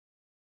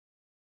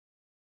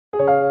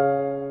Like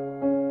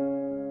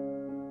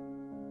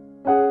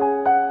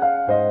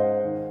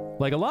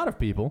a lot of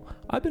people,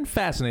 I've been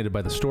fascinated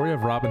by the story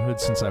of Robin Hood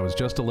since I was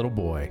just a little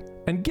boy.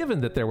 And given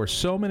that there were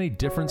so many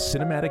different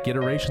cinematic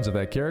iterations of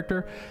that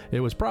character, it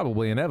was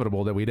probably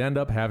inevitable that we'd end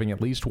up having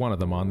at least one of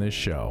them on this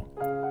show.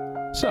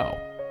 So,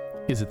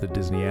 is it the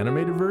Disney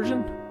animated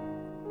version?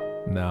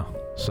 No,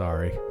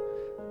 sorry.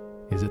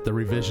 Is it the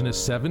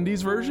revisionist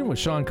 70s version with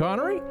Sean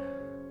Connery?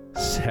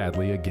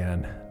 Sadly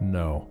again,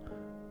 no.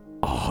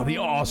 Oh, the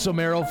awesome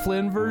Errol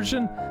Flynn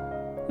version?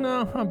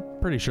 No, I'm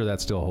pretty sure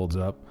that still holds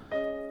up.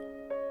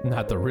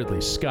 Not the Ridley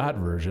Scott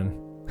version.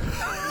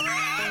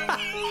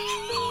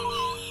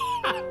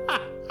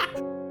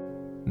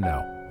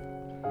 No.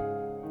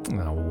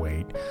 Oh,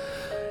 wait.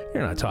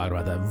 You're not talking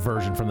about that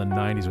version from the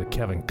 90s with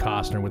Kevin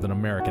Costner with an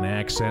American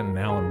accent and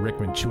Alan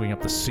Rickman chewing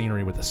up the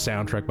scenery with a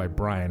soundtrack by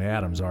Bryan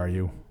Adams, are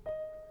you?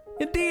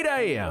 Indeed I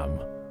am.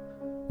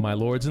 My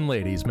lords and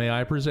ladies, may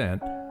I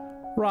present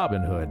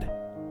Robin Hood,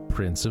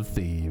 Prince of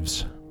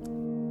Thieves.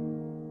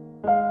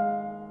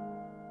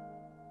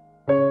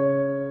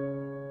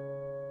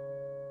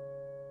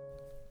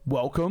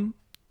 Welcome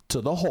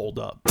to the Hold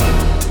Up.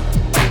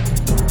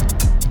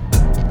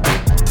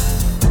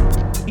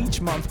 Each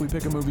month we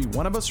pick a movie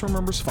one of us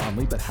remembers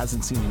fondly but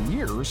hasn't seen in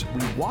years.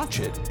 We watch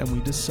it and we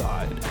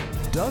decide,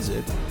 does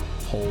it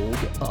hold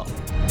up?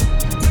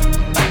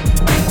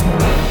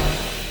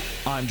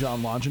 I'm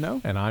John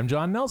Longino. And I'm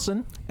John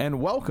Nelson.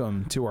 And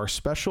welcome to our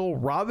special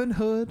Robin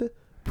Hood,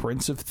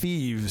 Prince of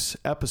Thieves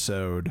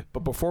episode.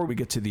 But before we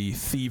get to the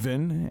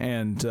thieving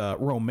and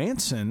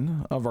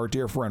romancing of our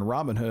dear friend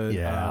Robin Hood,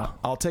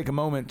 I'll take a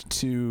moment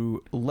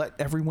to let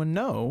everyone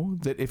know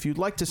that if you'd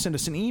like to send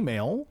us an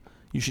email,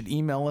 you should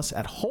email us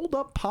at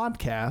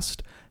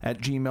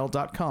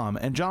holduppodcast@gmail.com.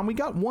 And John, we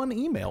got one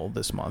email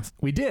this month.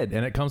 We did,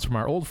 and it comes from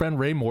our old friend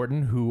Ray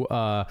Morton, who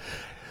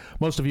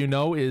most of you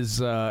know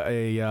is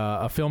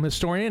a film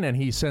historian, and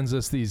he sends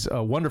us these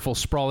wonderful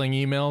sprawling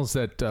emails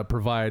that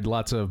provide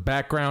lots of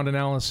background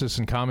analysis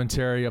and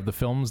commentary of the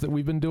films that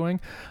we've been doing.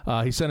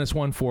 He sent us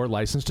one for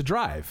License to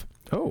Drive.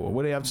 Oh,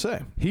 what do you have to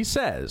say? He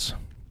says,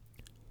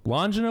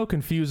 Longino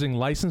confusing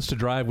License to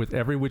Drive with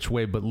Every Which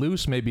Way But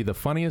Loose may be the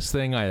funniest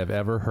thing I have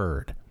ever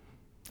heard.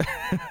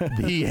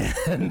 The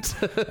end.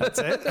 That's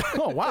it?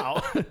 Oh,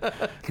 wow.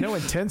 No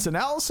intense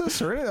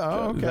analysis or anything?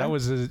 Oh, okay. That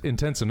was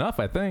intense enough,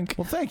 I think.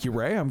 Well, thank you,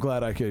 Ray. I'm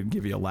glad I could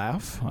give you a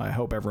laugh. I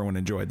hope everyone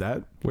enjoyed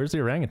that. Where's the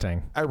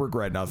orangutan? I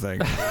regret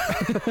nothing.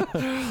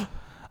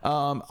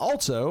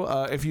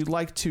 Also, if you'd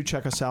like to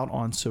check us out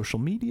on social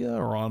media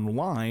or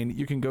online,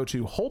 you can go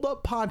to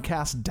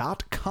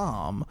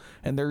holduppodcast.com,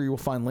 and there you will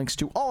find links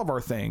to all of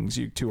our things,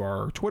 to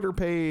our Twitter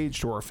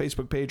page, to our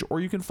Facebook page, or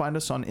you can find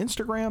us on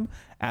Instagram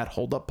at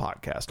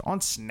holduppodcast, on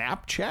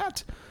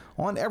Snapchat,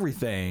 on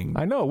everything.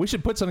 I know. We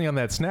should put something on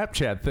that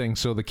Snapchat thing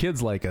so the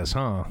kids like us,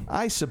 huh?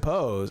 I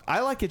suppose. I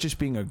like it just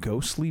being a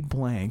ghostly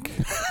blank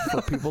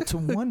for people to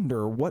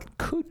wonder what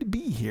could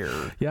be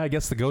here. Yeah, I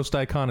guess the ghost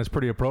icon is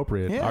pretty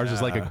appropriate. Yeah. Ours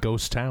is like a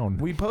ghost town.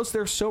 We post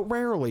there so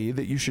rarely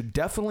that you should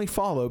definitely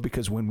follow,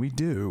 because when we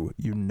do,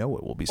 you know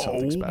it will be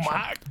something special. Oh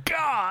my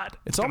God!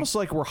 It's almost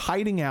like we're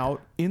hiding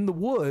out in the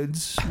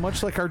woods,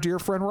 much like our dear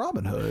friend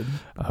Robin Hood.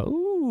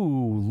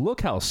 Oh, look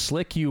how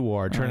slick you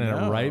are, turning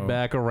it right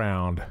back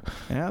around.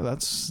 Yeah,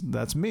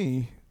 that's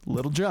me,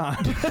 Little John.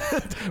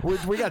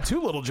 we got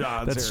two Little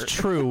Johns. That's here.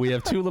 true. We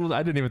have two little.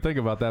 I didn't even think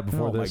about that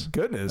before this. Oh my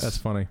goodness, that's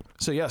funny.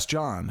 So yes,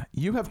 John,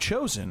 you have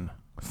chosen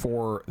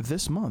for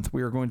this month.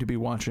 We are going to be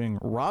watching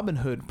Robin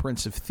Hood,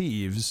 Prince of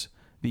Thieves,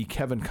 the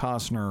Kevin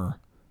Costner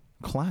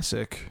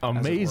classic,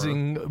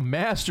 amazing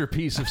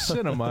masterpiece of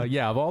cinema.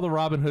 Yeah, of all the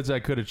Robin Hoods I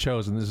could have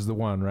chosen, this is the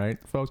one, right,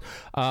 folks?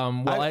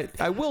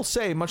 I will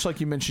say, much like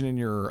you mentioned in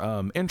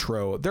your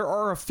intro, there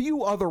are a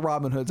few other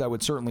Robin Hoods I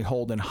would certainly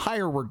hold in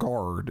higher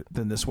regard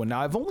than this one. Now,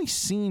 I've only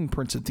seen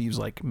Prince of Thieves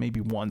like maybe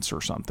once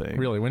or something.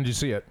 Really? When did you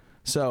see it?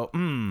 So,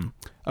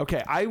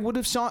 okay, I would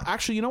have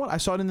actually, you know what? I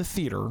saw it in the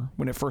theater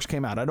when it first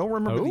came out. I don't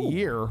remember the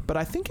year, but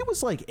I think it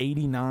was like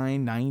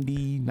 89,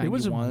 90,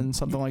 91,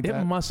 something like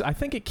that. I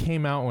think it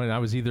came out when I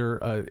was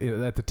either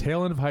at the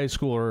tail end of high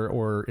school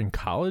or in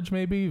college,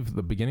 maybe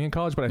the beginning of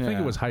college, but I think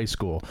it was high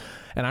school.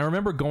 And I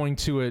remember going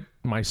to it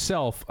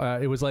myself.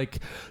 It was like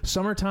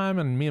summertime,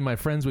 and me and my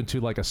friends went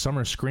to like a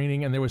summer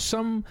screening, and there was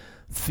some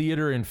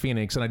theater in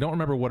Phoenix, and I don't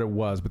remember what it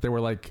was, but there were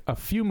like a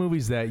few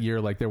movies that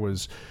year. Like there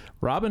was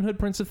Robin Hood,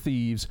 Prince of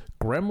Thieves,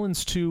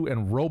 Gremlins 2,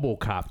 and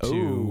RoboCop 2.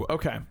 Ooh,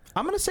 okay.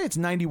 I'm going to say it's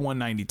 91,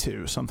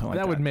 92, something like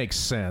that. That would make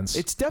sense.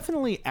 It's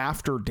definitely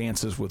after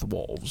Dances with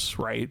Wolves,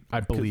 right? I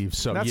believe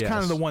so, That's yes.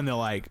 kind of the one that,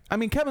 like, I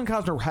mean, Kevin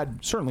Costner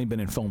had certainly been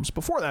in films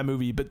before that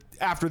movie, but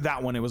after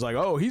that one, it was like,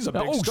 oh, he's a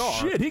big star. Oh,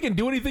 shit, he can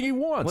do anything he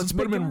wants. Let's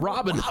put him in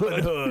Robin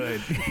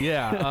Hood.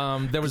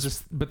 Yeah, there was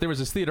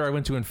this theater I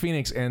went to in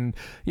Phoenix, and,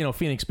 you know,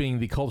 Phoenix being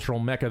the cultural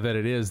mecca that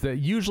it is, that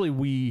usually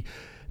we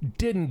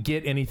didn't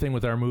get anything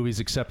with our movies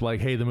except like,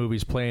 hey, the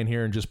movie's playing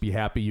here and just be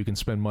happy you can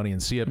spend money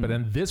and see it. But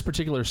in this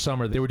particular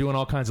summer, they were doing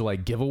all kinds of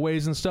like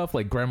giveaways and stuff.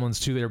 Like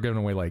Gremlins 2, they were giving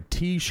away like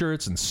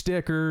T-shirts and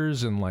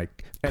stickers and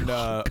like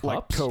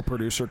like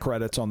co-producer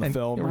credits on the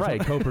film,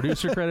 right?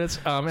 Co-producer credits.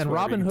 And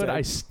Robin Hood,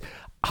 I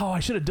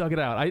should have dug it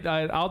out.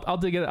 I'll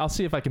dig it. I'll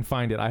see if I can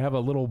find it. I have a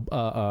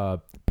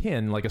little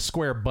pin, like a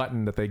square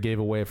button that they gave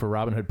away for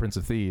Robin Hood, Prince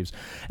of Thieves,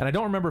 and I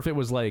don't remember if it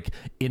was like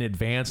in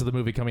advance of the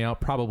movie coming out.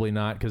 Probably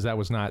not, because that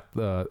was not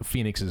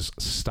Phoenix's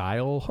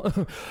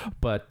style.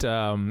 But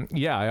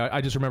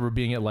I just remember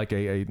being at like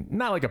a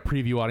not like a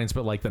preview audience,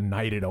 but like the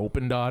night it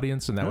opened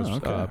audience, and that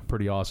was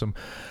pretty awesome.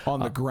 On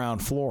the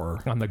ground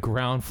floor. On the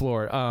ground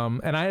floor.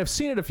 And I have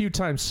seen it a few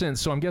times since,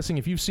 so I'm guessing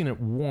if you've seen it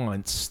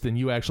once, then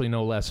you actually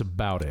know less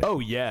about it. Oh,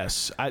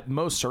 yes,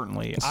 most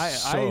certainly.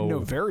 I know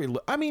very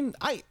little. I mean,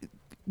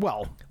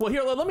 Well,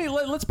 here,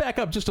 let's back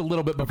up just a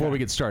little bit before we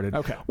get started.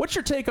 Okay. What's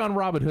your take on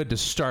Robin Hood to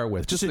start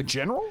with? Just in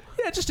general?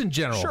 Yeah, just in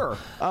general. Sure.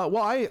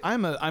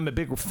 I'm a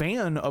big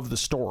fan of the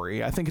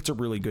story. I think it's a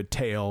really good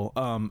tale,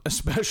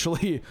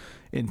 especially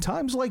in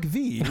times like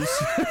these.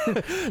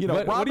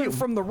 Robbing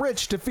from the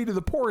rich to feed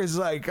the poor is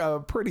like a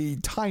pretty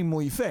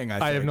timely thing, I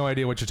think. I have no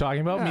idea what you're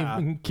talking about.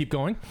 Yeah. Keep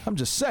going. I'm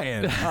just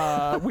saying.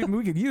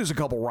 We could use a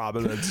couple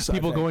Robin Hoods.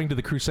 People going to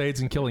the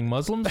Crusades and killing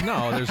Muslims?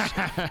 No, there's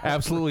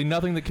absolutely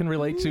nothing that can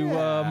relate to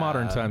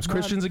modern times.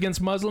 Christians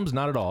against Muslims?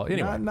 Not at all.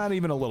 Anyway. Not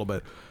even a little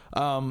bit.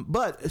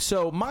 But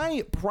so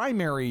my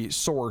primary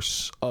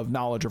source of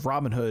knowledge of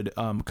Robin Hood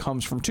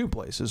comes from two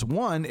places.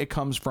 One, it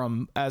comes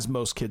from, as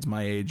most kids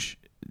my age,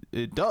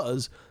 it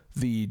does,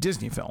 the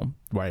Disney film.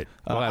 Right.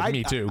 Well,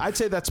 me too. I'd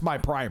say that's my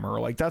primer.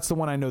 Like, that's the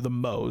one I know the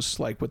most,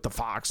 like with the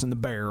fox and the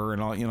bear and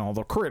all, all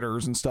the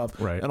critters and stuff.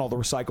 Right. And all the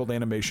recycled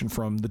animation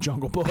from the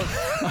Jungle Book.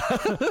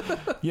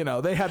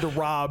 They had to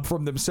rob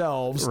from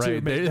themselves to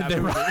make that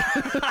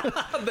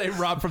movie. They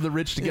rob from the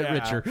rich to get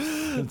richer.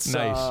 Nice.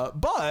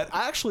 But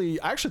I actually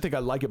think I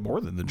like it more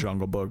than the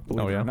Jungle Book,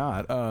 believe it or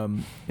not.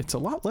 It's a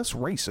lot less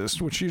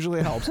racist, which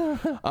usually helps.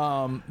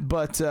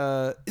 But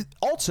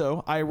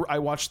also, I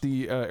watched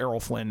the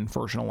Errol Flynn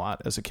version a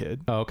lot as a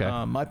kid. Oh, okay.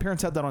 My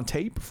parents had that on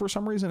tape for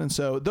some reason, and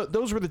so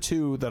those were the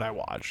two that I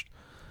watched.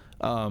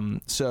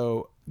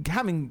 So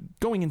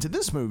going into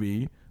this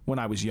movie when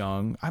I was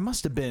young, I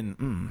must have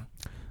been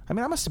I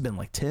must have been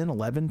like 10,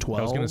 11, 12.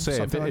 I was going to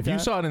say, if you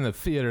saw it in the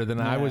theater,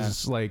 then I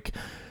was like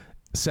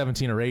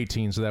 17 or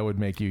 18, so that would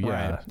make you,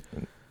 Right.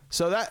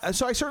 So I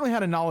certainly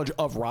had a knowledge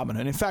of Robin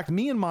Hood. In fact,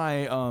 me and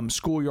my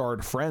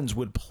schoolyard friends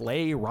would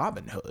play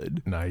Robin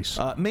Hood. Nice.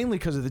 Mainly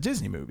because of the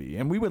Disney movie,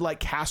 and we would like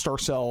cast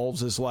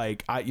ourselves as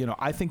like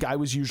I think I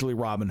was usually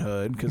Robin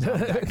Hood because I'm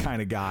that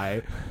kind of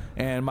guy,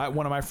 and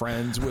one of my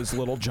friends was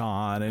Little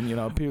John,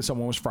 and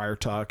someone was Friar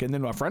Tuck, and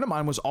then a friend of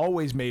mine was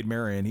always Maid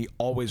Marian. He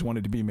always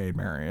wanted to be Maid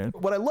Marian.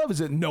 What I love is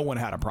that no one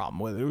had a problem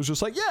with it. It was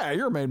just like, yeah,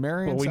 you're Maid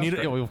Marian.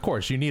 Well, of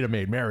course, you need a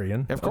Maid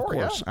Marian. Of course,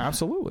 yeah,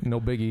 absolutely, no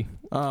biggie.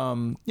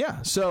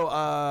 So,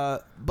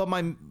 but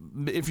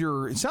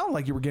it sounded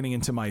like you were getting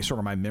into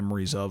my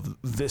memories of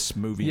this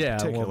movie in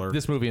particular. Well,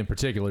 this movie in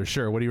particular,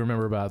 sure. What do you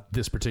remember about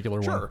this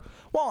particular one? Sure.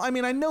 Well, I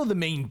mean, I know the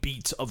main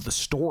beats of the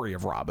story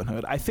of Robin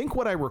Hood. I think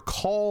what I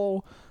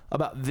recall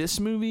about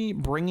this movie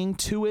bringing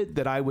to it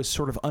that I was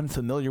sort of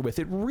unfamiliar with,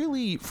 it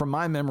really, from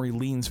my memory,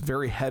 leans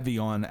very heavy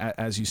on,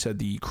 as you said,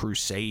 the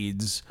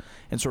Crusades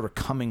and sort of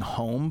coming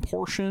home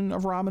portion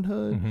of Robin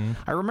Hood. Mm-hmm.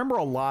 I remember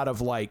a lot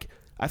of like,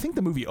 I think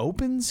the movie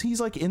opens, he's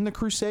like in the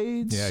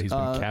Crusades. Yeah, he's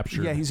been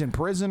captured. Yeah, he's in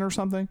prison or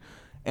something.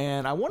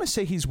 And I want to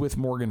say he's with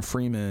Morgan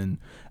Freeman.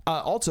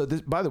 Also,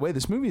 by the way,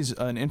 this movie is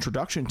an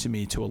introduction to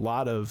me to a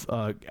lot of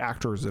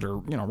actors that are,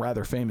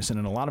 rather famous and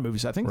in a lot of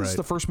movies. I think this is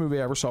the first movie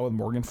I ever saw with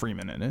Morgan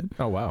Freeman in it.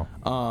 Oh,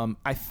 wow.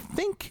 I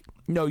think...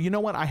 No, you know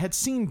what? I had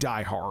seen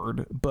Die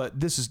Hard, but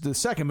this is the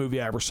second movie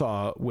I ever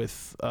saw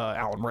with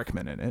Alan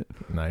Rickman in it.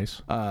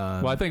 Nice.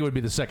 Well, I think it would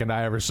be the second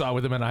I ever saw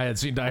with him, and I had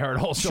seen Die Hard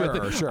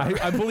also. Sure.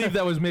 I believe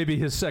that was maybe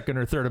his second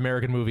or third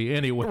American movie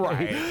anyway.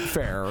 Right,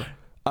 fair.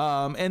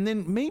 And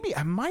then maybe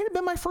it might have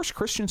been my first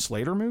Christian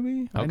Slater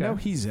movie. Okay. I know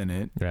he's in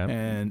it. Yeah.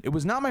 And it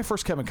was not my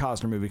first Kevin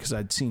Costner movie because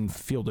I'd seen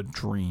Field of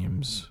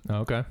Dreams.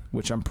 Okay.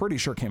 Which I'm pretty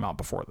sure came out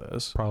before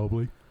this.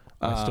 Probably.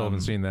 I still haven't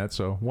seen that,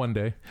 so one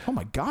day. Oh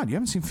my God, you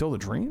haven't seen Field of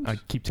Dreams? I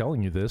keep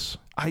telling you this.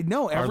 I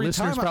know, every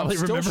time I'm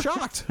still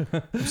shocked.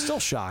 I'm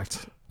still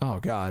shocked. Oh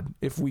God,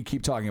 if we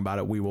keep talking about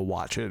it, we will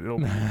watch it. It'll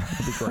be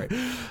great.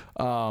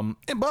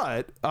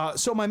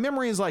 So my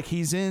memory is like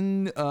he's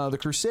in the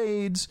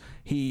Crusades.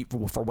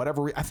 For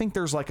whatever reason, I think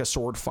there's like a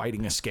sword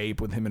fighting escape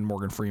with him and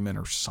Morgan Freeman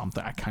or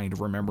something. I kind of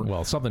remember.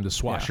 Well, something to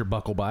swash your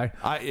buckle by.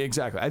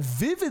 Exactly. I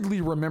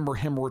vividly remember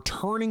him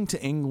returning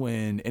to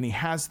England, and he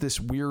has this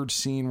weird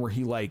scene where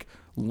he like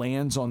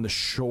lands on the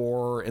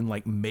shore and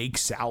like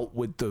makes out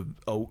with the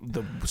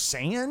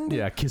sand.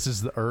 Yeah,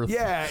 kisses the earth.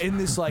 Yeah, in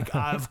this like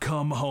I've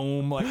come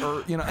home like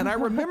and I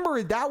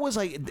remember that was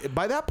like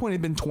by that point it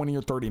had been 20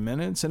 or 30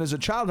 minutes, and as a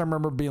child I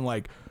remember being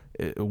like,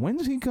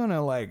 when's he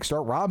gonna like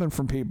start robbing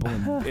from people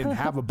and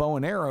have a bow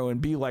and arrow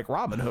and be like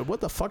Robin Hood? What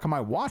the fuck am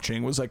I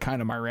watching? Was like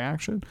kind of my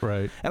reaction.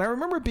 Right. And I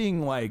remember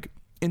being like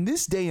in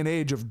this day and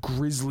age of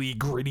grisly,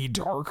 gritty,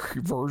 dark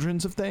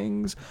versions of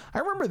things, I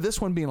remember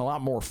this one being a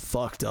lot more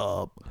fucked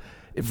up.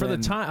 For the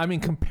time, I mean,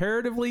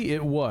 comparatively,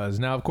 it was.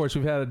 Now, of course,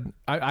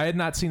 I had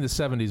not seen the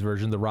 70s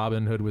version, the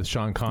Robin Hood with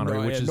Sean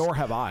Connery, which is... Nor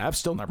have I. I've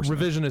still never seen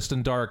revisionist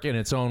and dark in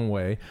its own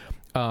way.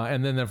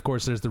 And then, of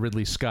course, there's the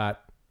Ridley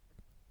Scott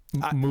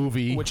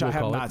movie, which I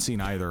have not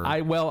seen either.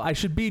 I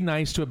should be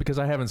nice to it because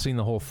I haven't seen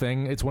the whole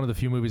thing. It's one of the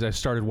few movies I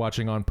started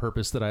watching on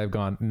purpose that I have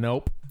gone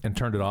nope and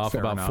turned it off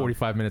about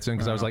 45 minutes in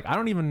because I was like, I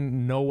don't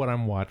even know what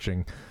I'm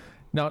watching.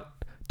 Now,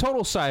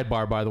 total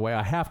sidebar, by the way,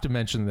 I have to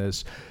mention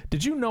this.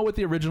 Did you know what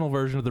the original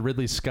version of the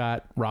Ridley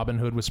Scott Robin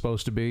Hood was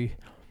supposed to be?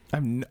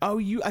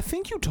 I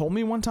think you told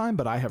me one time,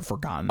 but I have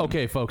forgotten.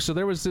 Okay, folks. So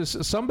there was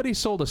somebody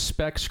sold a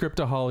spec script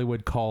to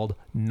Hollywood called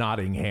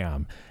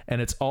Nottingham, and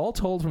it's all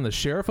told from the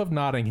Sheriff of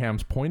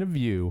Nottingham's point of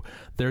view.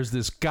 There's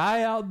this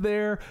guy out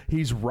there.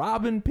 He's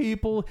robbing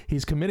people.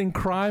 He's committing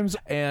crimes,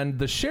 and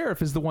the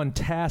sheriff is the one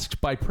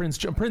tasked by Prince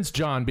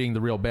John being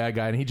the real bad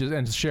guy,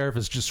 and the sheriff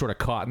is just sort of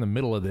caught in the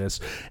middle of this,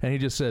 and he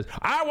just says,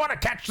 "I want to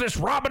catch this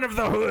Robin of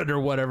the Hood,"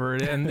 or whatever,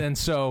 and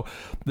so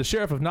the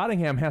Sheriff of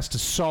Nottingham has to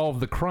solve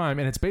the crime,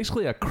 and it's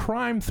basically a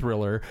crime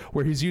thriller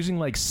where he's using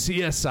like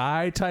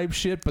CSI type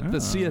shit, but the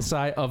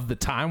CSI of the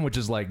time, which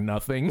is like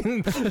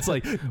nothing. It's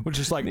like, which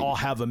is like, I'll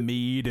have a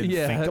mead and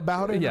think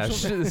about it. Yeah,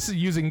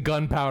 using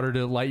gunpowder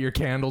to light your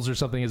candles or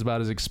something is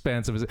about as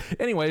expensive as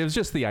anyway. It was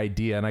just the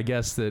idea, and I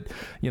guess that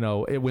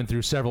it went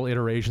through several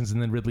iterations,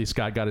 and then Ridley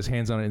Scott got his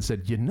hands on it and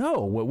said,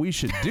 what we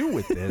should do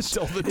with this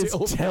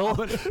is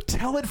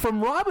tell it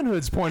from Robin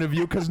Hood's point of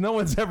view because no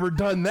one's ever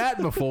done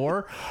that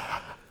before.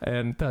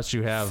 And thus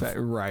you have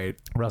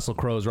Russell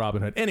Crowe's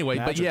Robin Hood. Anyway,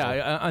 Magical.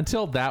 But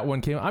until that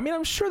one came, I mean,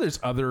 I'm sure there's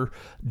other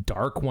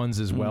dark ones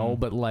as well,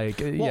 but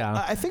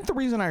I think the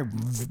reason I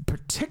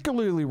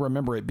particularly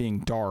remember it being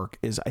dark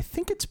is I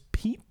think it's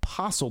Pete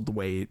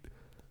Postlethwaite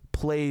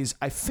plays,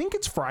 I think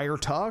it's Friar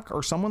Tuck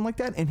or someone like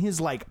that, and his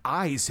like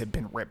eyes have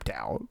been ripped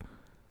out.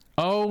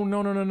 Oh,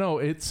 no.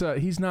 It's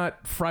he's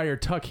not Friar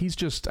Tuck. He's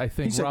just, I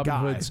think,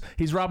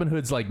 he's Robin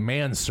Hood's like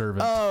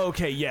manservant. Oh,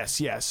 okay. Yes.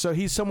 So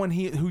he's someone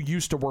who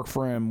used to work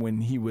for him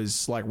when he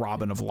was like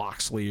Robin of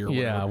Locksley or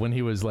whatever. Yeah, when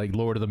he was like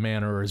Lord of the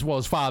Manor, or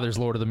his father's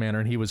Lord of the Manor,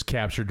 and he was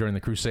captured during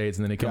the Crusades,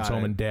 and then he comes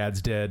home and Dad's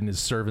dead and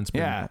his servant's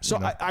been... Yeah, so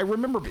I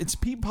remember it's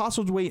Pete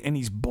Postlethwaite and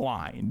he's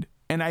blind.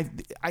 And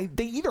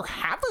they either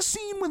have a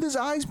scene with his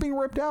eyes being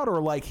ripped out or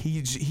like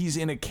he's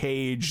in a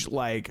cage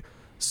like...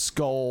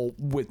 skull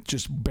with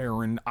just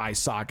barren eye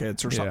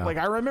sockets or something. Like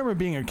I remember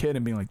being a kid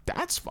and being like,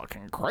 that's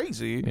fucking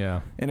crazy.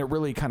 Yeah. And it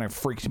really kind of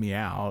freaked me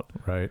out.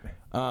 Right.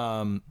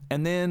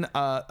 And then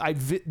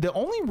the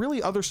only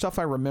really other stuff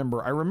I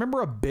remember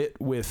a bit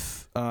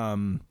with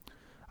I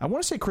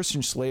want to say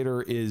Christian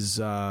Slater is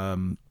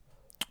like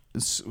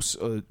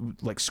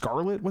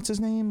Scarlet. What's his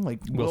name? Like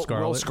Will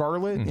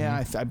Scarlet. Mm-hmm.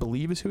 Yeah, I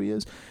believe is who he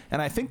is.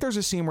 And I think there's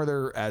a scene where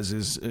there, as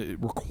is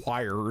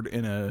required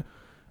in a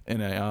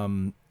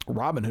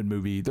Robin Hood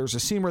movie, there's a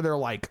scene where they're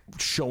like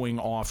showing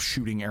off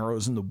shooting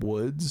arrows in the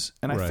woods,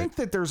 and I think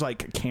that there's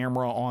like a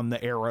camera on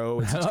the arrow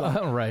and stuff.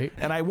 Right.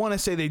 And I want to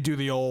say they do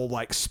the old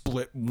like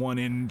split 1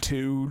 in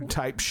 2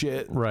 type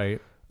shit.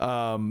 Right.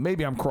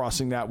 Maybe I'm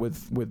crossing that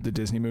with the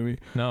Disney movie.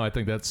 No, I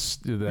think that's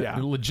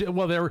legit.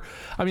 Well, they're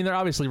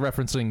obviously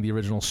referencing the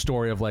original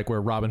story of like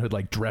where Robin Hood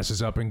like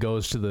dresses up and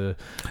goes to the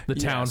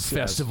town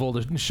festival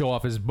to show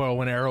off his bow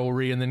and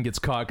arrowy, and then gets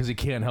caught because he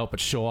can't help but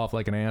show off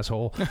like an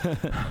asshole.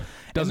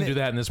 Doesn't do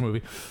that in this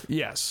movie.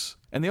 Yes.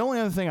 And the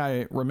only other thing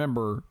I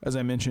remember, as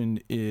I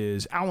mentioned,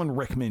 is Alan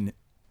Rickman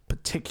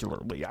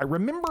particularly. I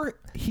remember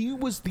he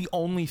was the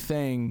only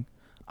thing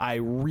I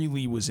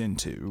really was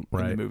into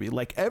in the movie.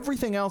 Like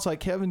everything else, like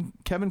Kevin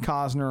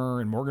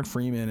Costner and Morgan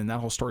Freeman and that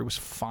whole story was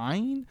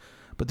fine.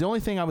 But the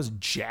only thing I was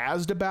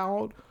jazzed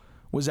about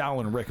was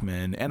Alan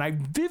Rickman. And I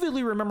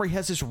vividly remember he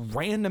has this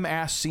random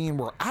ass scene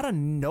where out of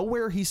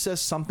nowhere he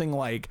says something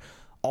like,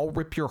 "I'll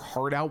rip your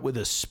heart out with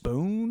a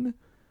spoon."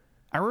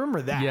 I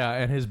remember that. Yeah,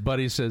 and his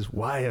buddy says,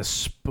 "Why a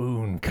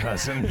spoon,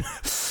 cousin?"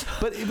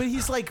 but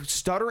he's like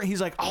stuttering.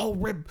 He's like, "I'll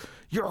rip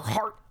your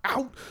heart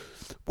out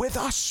with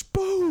a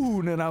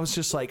spoon," and I was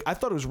just like, I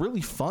thought it was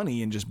really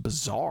funny and just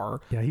bizarre.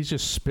 Yeah, he's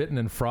just spitting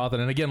and frothing,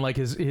 and again, like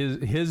his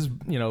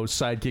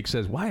sidekick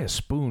says, "Why a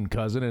spoon,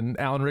 cousin?" And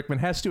Alan Rickman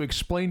has to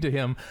explain to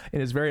him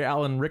in his very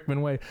Alan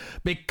Rickman way,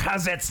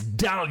 "Because it's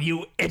dull,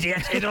 you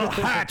idiot. It'll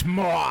hurt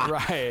more."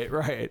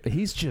 Right.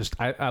 He's just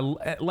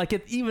I like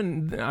it.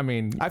 Even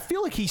I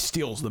feel like he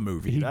steals the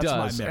movie. That's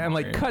does, my memory. And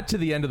like cut to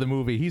the end of the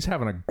movie, he's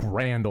having a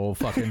grand old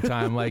fucking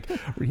time. Like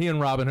he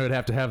and Robin Hood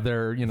have to have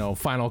their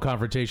final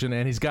confrontation,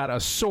 and he's got a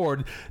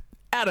sword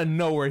out of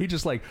nowhere. He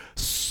just like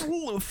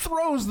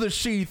throws the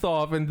sheath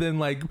off and then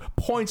like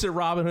points at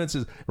Robin Hood and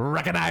says,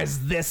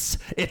 "Recognize this?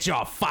 It's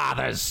your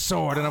father's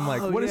sword." And I'm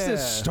like, what is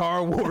this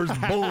Star Wars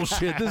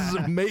bullshit? This is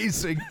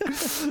amazing.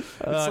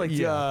 It's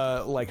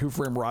like Who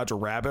Framed Roger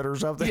Rabbit or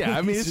something. Yeah,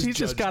 I mean, he's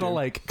just gotta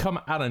like come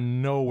out of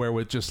nowhere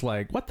with just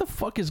like, what the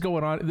fuck is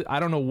going on? I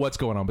don't know what's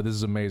going on, but this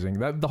is amazing.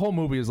 The whole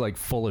movie is like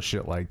full of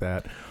shit like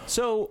that.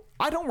 So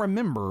I don't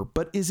remember,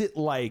 but is it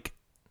like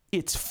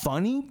it's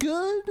funny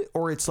good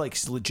or it's like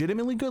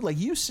legitimately good? Like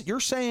you're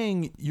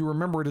saying you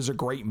remember it as a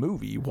great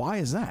movie. Why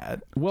is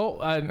that? Well,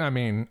 I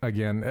mean,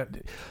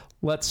 again,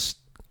 let's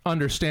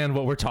understand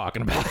what we're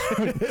talking about.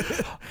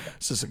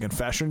 Is this a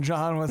confession,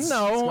 John?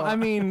 No, I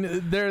mean,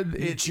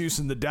 it's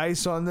juicing the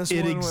dice on this one.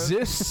 It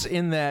exists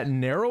in that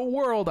narrow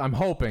world. I'm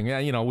hoping,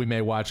 you know, we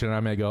may watch it and I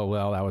may go,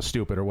 well, that was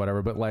stupid or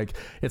whatever. But like,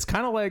 it's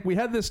kind of like we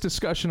had this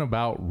discussion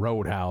about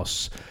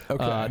Roadhouse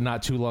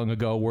not too long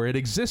ago, where it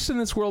exists in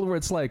this world where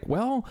it's like,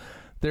 well,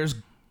 there's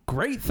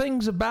great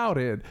things about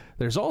it.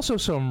 There's also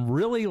some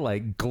really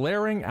like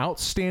glaring,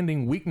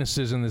 outstanding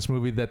weaknesses in this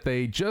movie that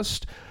they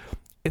just...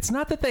 It's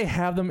not that they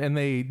have them and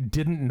they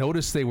didn't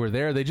notice they were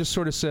there. They just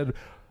sort of said,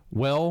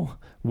 well,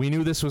 we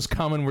knew this was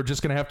coming. We're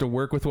just going to have to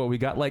work with what we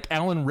got. Like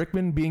Alan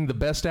Rickman being the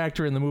best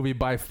actor in the movie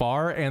by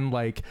far and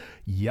like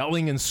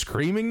yelling and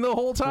screaming the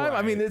whole time. Right.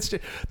 I mean,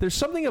 there's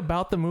something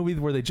about the movie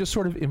where they just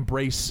sort of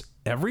embrace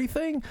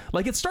everything.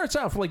 Like it starts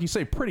out, like you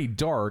say, pretty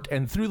dark.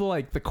 And through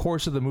the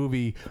course of the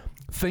movie,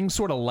 things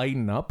sort of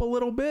lighten up a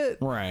little bit.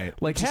 Right.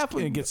 Like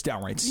it gets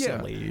downright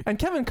silly. And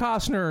Kevin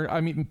Costner, I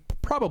mean,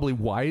 probably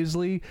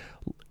wisely...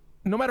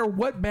 No matter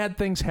what bad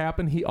things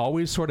happen, he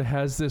always sort of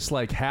has this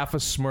like half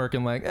a smirk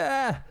and like,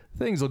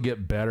 things will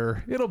get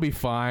better. It'll be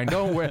fine.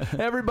 Don't worry.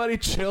 Everybody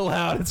chill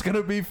out. It's going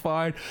to be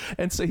fine.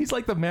 And so he's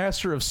like the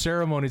master of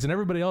ceremonies and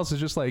everybody else is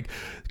just like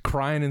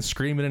crying and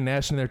screaming and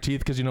gnashing their teeth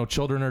because, you know,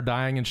 children are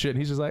dying and shit. And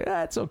he's just like,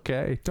 it's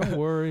okay. Don't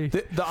worry.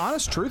 The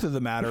honest truth of the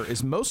matter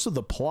is most of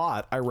the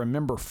plot I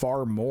remember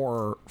far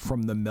more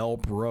from the Mel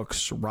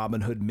Brooks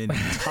Robin Hood Men in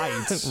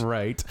Tights.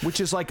 Right. Which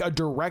is like a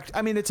direct,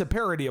 I mean, it's a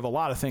parody of a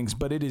lot of things,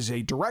 but it is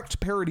a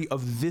direct parody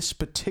of this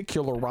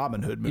particular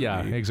Robin Hood movie.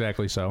 Yeah,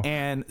 exactly so.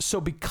 And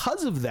so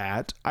because of that,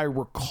 I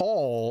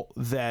recall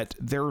that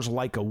there's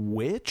like a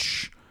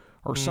witch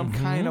or some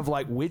kind of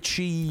like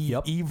witchy,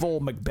 evil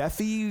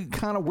Macbethy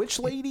kind of witch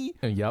lady.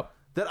 Yep.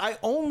 That I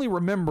only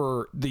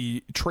remember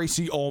the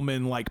Tracy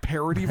Ullman like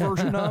parody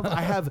version of.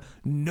 I have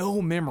no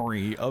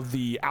memory of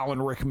the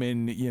Alan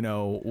Rickman, you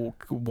know,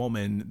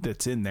 woman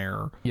that's in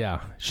there.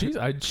 Yeah,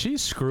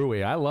 she's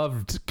screwy. I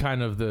loved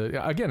kind of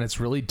again, it's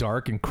really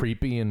dark and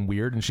creepy and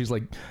weird, and she's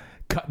like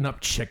cutting up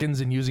chickens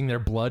and using their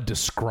blood to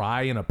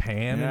scry in a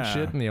pan and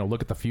shit, and, you know,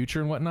 look at the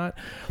future and whatnot.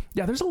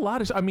 Yeah, there's a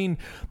lot of... I mean,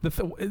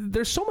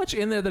 there's so much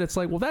in there that it's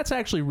like, well, that's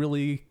actually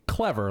really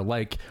clever.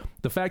 Like,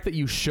 the fact that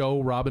you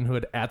show Robin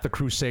Hood at the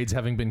Crusades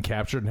having been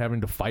captured and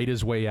having to fight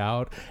his way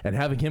out, and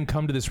having him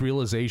come to this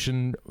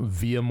realization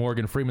via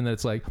Morgan Freeman that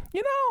it's like,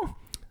 you know...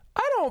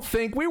 I don't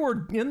think we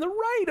were in the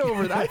right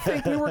over that. I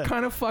think we were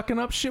kind of fucking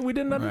up shit we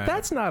didn't understand.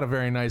 That's not a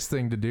very nice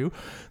thing to do.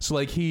 So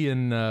like he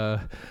and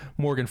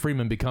Morgan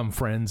Freeman become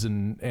friends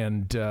and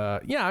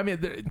yeah, I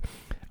mean,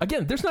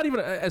 again, there's not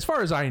even, as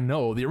far as I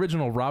know, the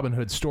original Robin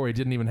Hood story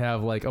didn't even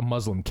have like a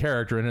Muslim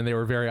character in it, and they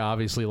were very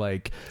obviously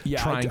like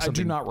trying something. I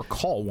do not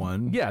recall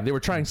one. Yeah, they were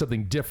trying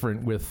something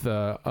different with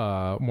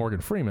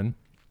Morgan Freeman,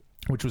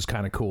 which was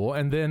kind of cool.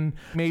 And then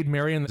Maid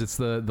Marian, it's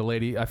the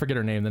lady, I forget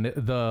her name,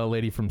 the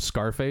lady from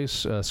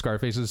Scarface,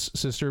 Scarface's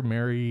sister,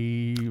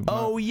 Mary...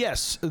 Oh,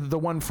 yes, the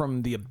one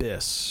from The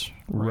Abyss.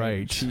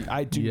 Right.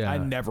 I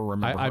never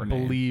remember her name.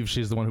 I believe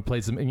she's the one who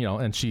plays them, you know,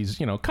 and she's,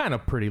 you know, kind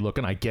of pretty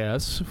looking, I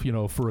guess, you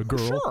know, for a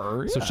girl.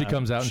 Sure, yeah. So she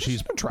comes out and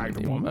she's an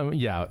attractive woman.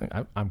 Yeah,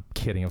 I'm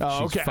kidding.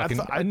 Oh, she's okay.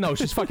 fucking, no,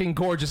 she's fucking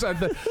gorgeous.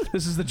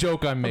 This is the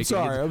joke I'm making.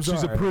 I'm sorry.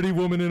 She's a pretty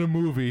woman in a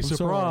movie.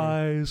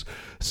 Surprise.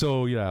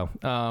 So, yeah.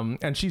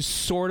 And she's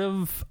sort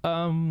of...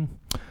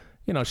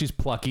 you know, she's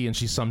plucky and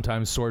she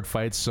sometimes sword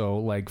fights. So,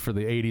 like, for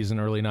the 80s and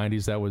early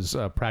 90s, that was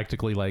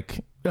practically like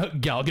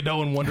Gal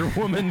Gadot and Wonder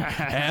Woman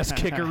ass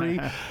kickery.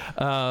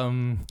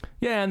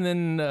 Yeah, and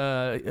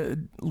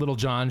then Little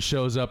John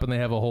shows up and they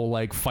have a whole,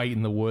 like, fight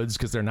in the woods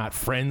because they're not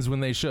friends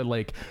when they should.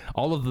 Like,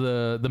 all of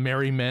the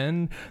merry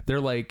men, they're,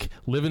 like,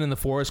 living in the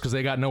forest because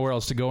they got nowhere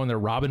else to go, and they're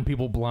robbing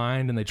people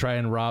blind, and they try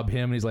and rob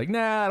him. And he's like,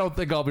 nah, I don't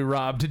think I'll be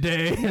robbed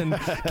today, and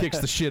kicks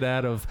the shit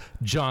out of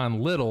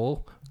John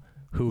Little,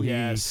 who he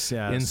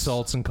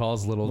insults and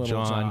calls Little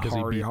John because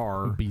he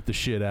beat the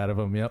shit out of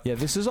him. Yep. Yeah,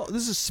 this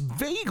is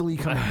vaguely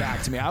coming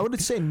back to me. I would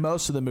say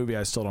most of the movie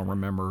I still don't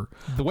remember.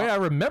 The way I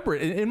remember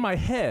it, in my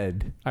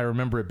head, I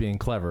remember it being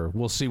clever.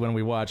 We'll see when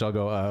we watch. I'll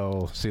go,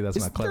 oh, see, that's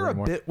not clever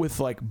anymore. Is there a bit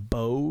with, like,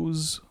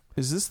 bows?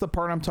 Is this the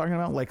part I'm talking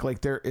about?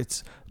 Like there,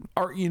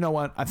 or you know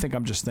what? I think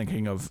I'm just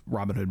thinking of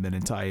Robin Hood Men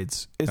in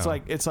Tights. It's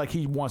like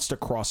he wants to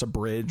cross a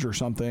bridge or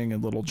something,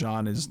 and Little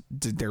John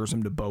dares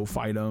him to bow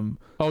fight him.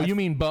 Oh, you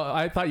mean bow?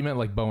 I thought you meant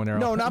like bow and arrow.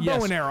 No, not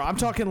bow and arrow. I'm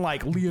talking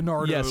like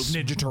Leonardo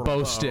Ninja Turtle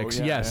bow sticks.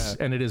 Yeah.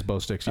 And it is bow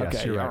sticks. Yes,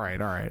 okay, you're right.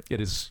 All right.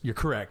 It is. You're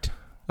correct.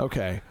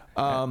 Okay.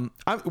 One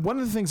of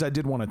the things I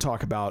did want to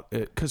talk about,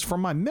 because from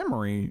my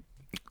memory,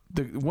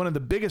 one of the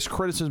biggest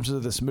criticisms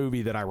of this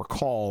movie that I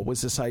recall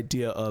was this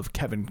idea of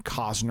Kevin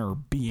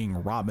Costner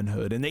being Robin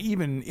Hood. And they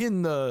even,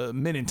 in the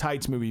Men in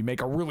Tights movie,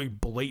 make a really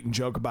blatant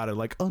joke about it.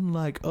 Like,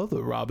 unlike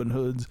other Robin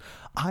Hoods,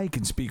 I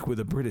can speak with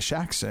a British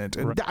accent.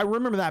 And I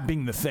remember that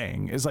being the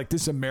thing. Is like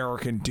this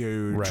American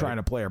dude trying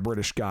to play a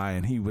British guy.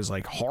 And he was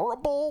like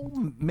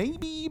horrible,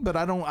 maybe. But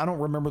I don't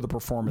remember the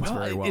performance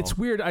very well. It's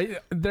weird. I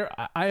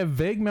have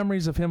vague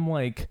memories of him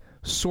like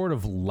sort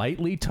of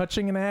lightly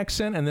touching an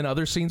accent, and then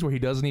other scenes where he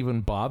doesn't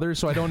even bother.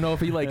 So I don't know if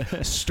he like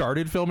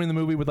started filming the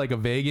movie with like a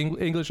vague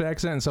English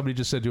accent, and somebody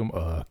just said to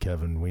him,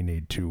 Kevin, we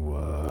need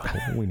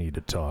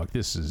to talk.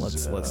 This is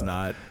let's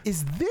not.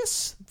 Is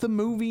this the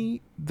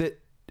movie that?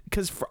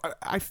 Because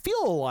I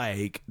feel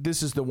like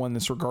this is the one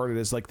that's regarded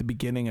as like the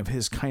beginning of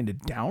his kind of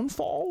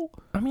downfall.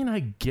 I mean, I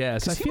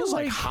guess I feel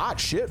like hot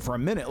shit for a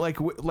minute,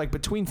 like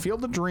between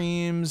Field of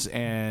Dreams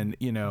and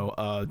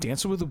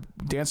Dances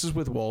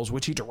with Wolves,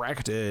 which he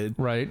directed.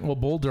 Right. Well,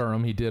 Bull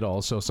Durham he did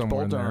also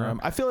somewhere. Bull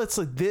Durham. I feel it's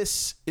like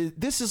this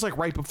is like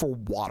right before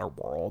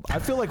Waterworld. I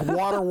feel like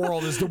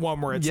Waterworld is the one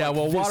where it's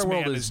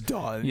Waterworld is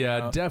done.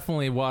 Yeah,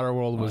 definitely.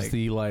 Waterworld was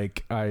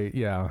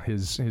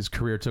his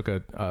career took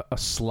a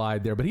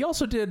slide there, but he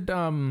also did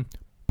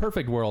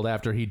Perfect World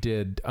after he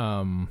did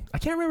I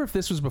can't remember if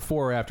this was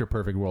before or after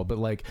Perfect World, but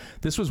like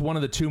this was one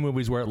of the two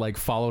movies where it like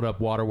followed up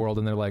Waterworld,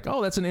 and they're like,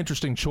 oh, that's an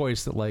interesting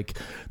choice that like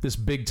this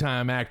big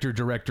time actor,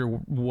 director,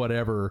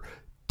 whatever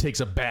takes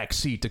a back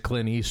seat to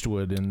Clint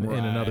Eastwood in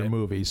another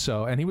movie.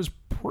 So, and he was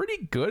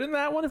pretty good in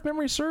that one, if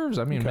memory serves.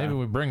 I mean, maybe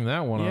we bring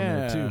that one on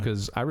there too,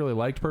 because I really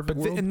liked Perfect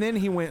World. And then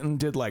he went and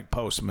did like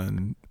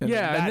Postman. And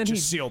then he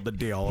sealed the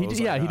deal. He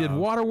did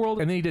Waterworld,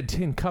 and then he did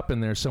Tin Cup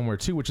in there somewhere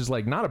too, which is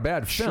like not a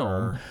bad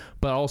film,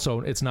 but also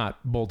it's not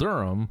Bull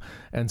Durham.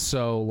 And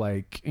so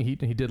like he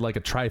did like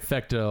a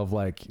trifecta of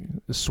like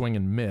swing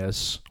and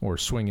miss or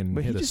swing and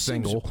hit a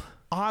single.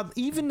 Odd,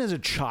 even as a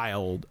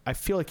child, I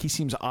feel like he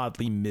seems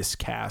oddly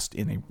miscast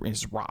in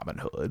his Robin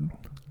Hood.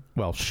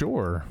 Well,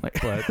 sure,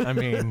 but I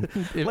mean,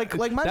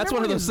 that's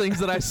one of those things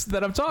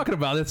that I'm talking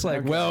about. It's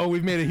like, well,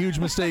 we've made a huge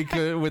mistake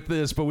with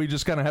this, but we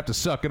just kind of have to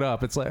suck it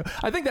up. It's like,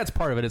 I think that's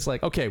part of it. It's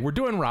like, okay, we're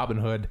doing Robin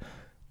Hood,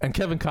 and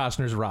Kevin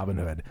Costner's Robin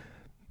Hood.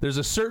 There's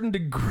a certain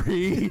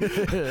degree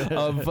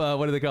of,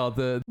 what do they call it?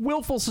 The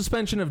willful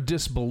suspension of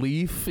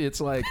disbelief. It's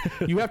like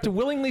you have to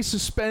willingly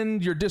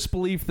suspend your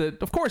disbelief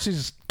that, of course,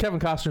 Kevin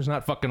Costner's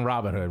not fucking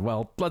Robin Hood.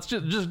 Well, let's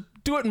just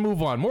do it and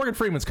move on. Morgan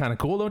Freeman's kind of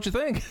cool, don't you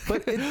think?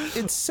 But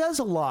it says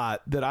a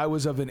lot that I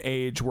was of an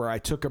age where I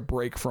took a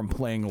break from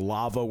playing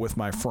lava with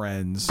my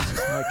friends.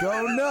 Like,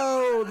 oh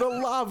no, the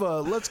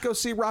lava. Let's go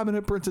see Robin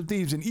Hood, Prince of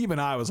Thieves. And even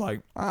I was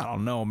like, I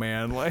don't know,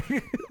 man. Like,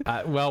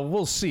 well,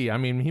 we'll see. I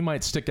mean, he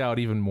might stick out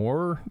even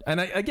more. And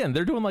again,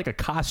 they're doing like a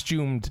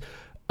costumed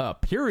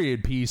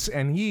period piece,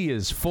 and he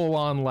is full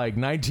on like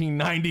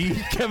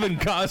 1990 Kevin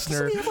Costner.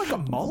 Doesn't he have like a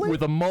mullet?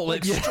 With a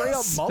mullet, like straight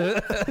up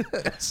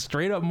mullet,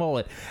 straight up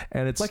mullet,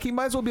 and it's like he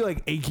might as well be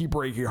like Achy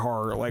Breaky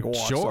Heart, like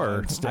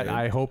sure.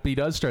 I hope he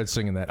does start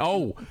singing that.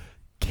 Oh.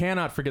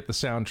 Cannot forget the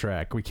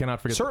soundtrack. We cannot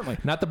forget. Certainly.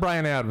 Not the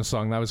Bryan Adams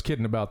song. I was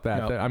kidding about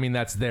that. Nope. I mean,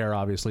 that's there,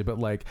 obviously. But,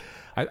 like,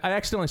 I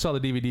accidentally saw the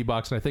DVD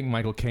box, and I think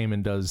Michael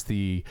Kamen does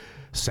the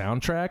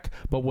soundtrack.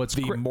 But what's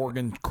the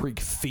Morgan Creek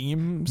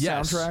theme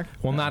soundtrack?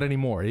 Well, not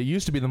anymore. It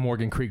used to be the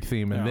Morgan Creek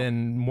theme, and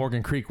then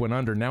Morgan Creek went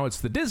under. Now it's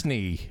the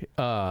Disney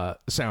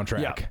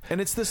soundtrack. Yeah.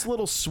 And it's this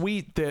little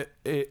suite that,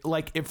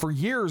 for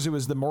years, it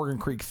was the Morgan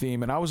Creek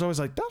theme, and I was always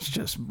like, that's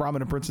just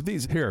Robin and Prince of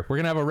Thieves. Here, we're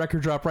going to have a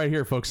record drop right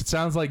here, folks. It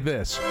sounds like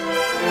this.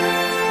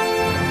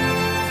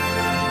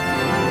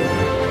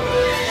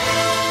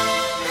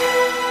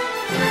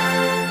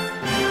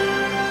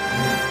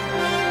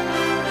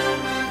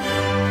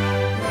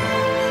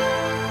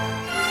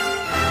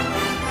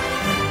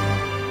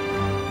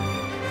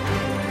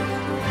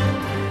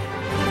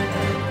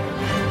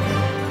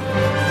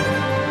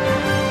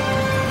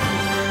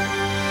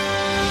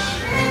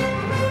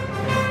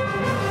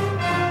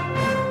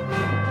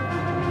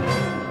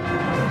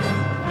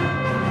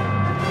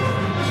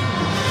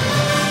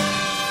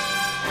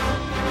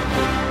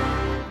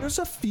 There's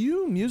a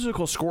few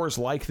musical scores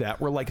like that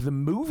where like the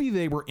movie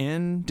they were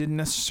in didn't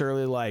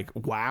necessarily like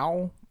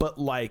wow, but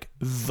like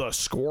the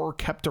score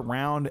kept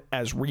around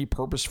as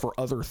repurposed for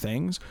other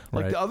things.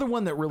 Like the other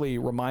one that really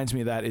reminds me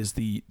of that is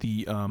the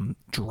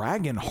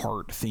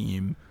Dragonheart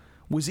theme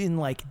was in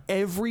like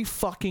every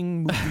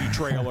fucking movie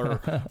trailer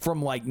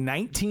from like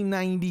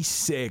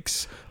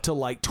 1996 to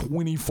like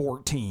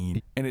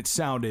 2014, and it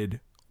sounded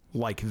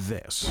like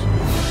this.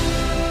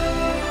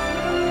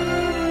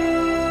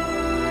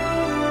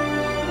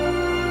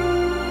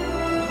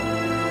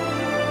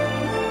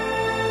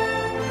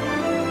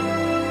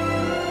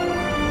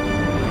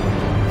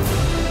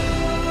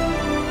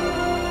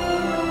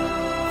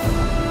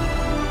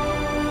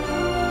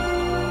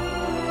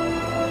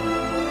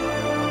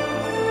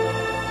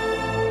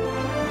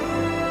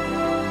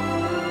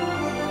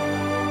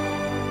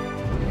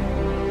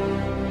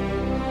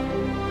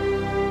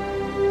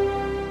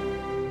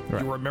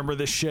 Right. You remember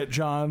this shit,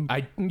 John?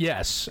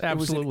 Yes, absolutely.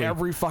 It was in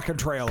every fucking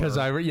trailer. Because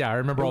I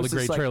remember all the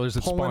great trailers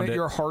that spawned it. Pulling at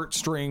your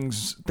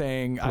heartstrings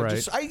thing.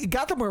 I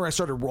got to the point where I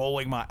started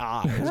rolling my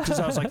eyes because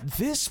I was like,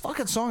 this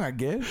fucking song I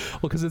get. Well,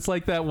 because it's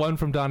like that one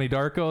from Donnie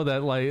Darko,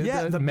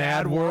 that the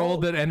Mad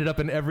World that ended up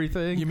in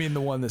everything. You mean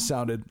the one that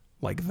sounded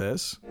like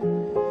this?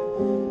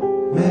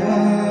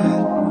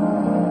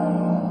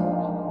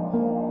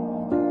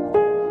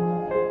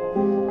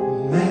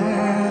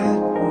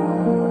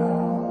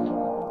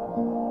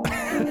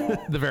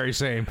 The very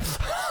same.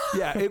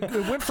 Yeah, it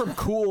went from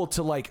cool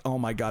to like, oh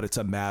my god, it's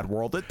a mad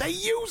world. That they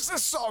use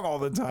this song all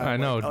the time. I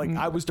know. Like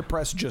I was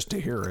depressed just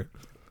to hear it.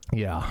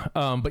 Yeah.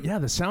 But yeah,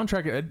 the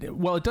soundtrack,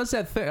 it does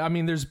that thing. I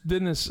mean, there's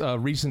been this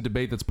recent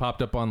debate that's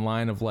popped up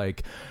online of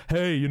like,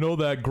 hey, you know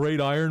that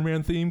great Iron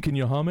Man theme? Can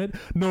you hum it?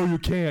 No, you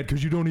can't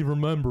because you don't even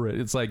remember it.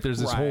 It's like there's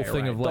this whole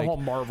thing of like... the whole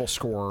Marvel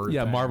score.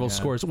 Yeah, Marvel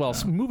scores. Well,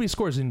 movie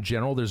scores in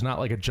general, there's not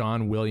like a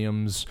John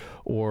Williams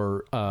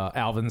or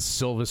Alvin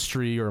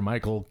Silvestri or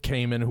Michael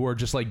Kamen who are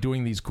just like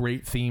doing these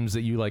great themes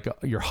that you like,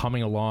 you're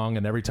humming along,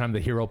 and every time the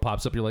hero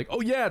pops up, you're like,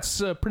 oh yeah,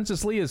 it's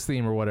Princess Leia's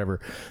theme or whatever.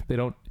 They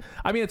don't...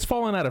 I mean, it's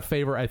fallen out of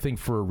favor, I think,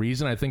 for a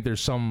reason. I think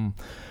there's some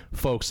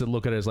folks that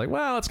look at it as like,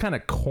 well, it's kind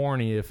of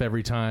corny if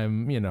every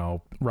time, you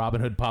know, Robin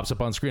Hood pops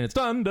up on screen, it's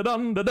dun da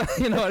dun da dun.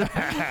 You know,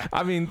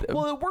 I mean,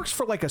 well, it works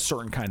for like a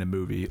certain kind of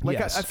movie. Like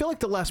yes. I feel like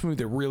the last movie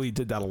that really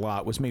did that a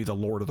lot was maybe the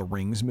Lord of the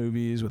Rings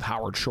movies with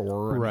Howard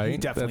Shore. Right. He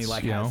definitely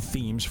had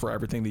themes for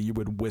everything that you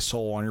would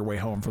whistle on your way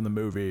home from the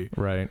movie.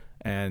 Right.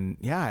 And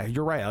yeah,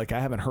 you're right. Like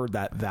I haven't heard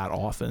that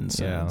often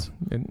since.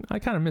 Yeah. And I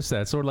kind of miss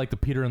that. Sort of like the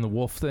Peter and the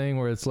Wolf thing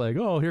where it's like,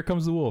 oh, here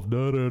comes the wolf.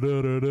 Da, da,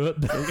 da, da,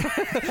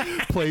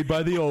 da. Played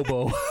by the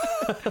oboe.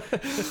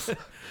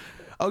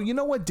 Oh, you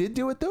know what did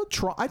do it though?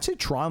 I'd say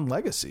Tron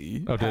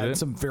Legacy had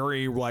some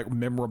very like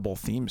memorable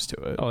themes to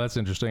it. Oh, that's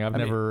interesting. I've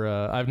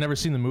never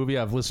seen the movie.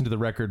 I've listened to the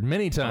record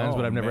many times,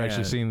 but I've never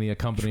actually seen the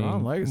accompanying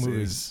Tron Legacy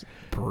movies.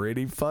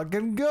 Pretty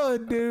fucking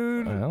good,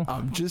 dude. Well,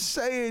 I'm just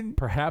saying.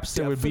 Perhaps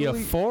there would be a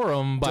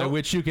forum by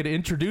which you could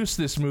introduce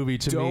this movie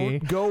to me.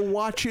 Don't go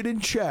watch it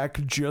and check.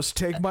 Just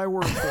take my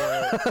word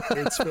for it.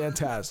 It's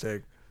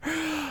fantastic.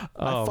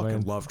 I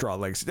fucking love Tron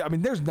Legacy. I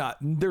mean, there's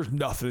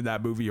nothing in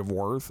that movie of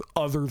worth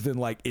other than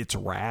like it's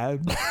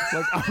rad.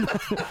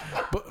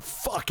 But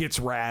fuck, it's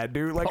rad,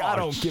 dude. Like I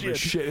don't give a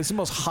shit. It's the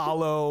most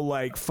hollow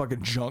like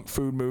fucking junk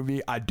food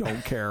movie. I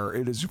don't care.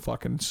 It is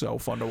fucking so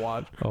fun to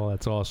watch. Oh,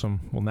 that's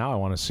awesome. Well, now I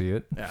want to see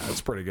it. Yeah,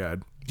 it's pretty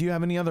good. Do you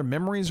have any other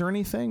memories or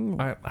anything?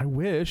 I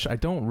wish. I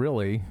don't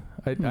really.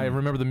 I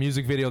remember the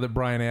music video that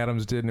Bryan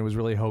Adams did, and it was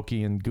really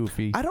hokey and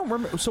goofy. I don't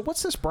remember. So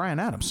what's this Bryan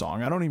Adams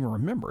song? I don't even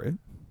remember it.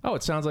 Oh,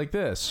 it sounds like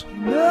this.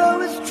 No,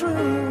 it's true.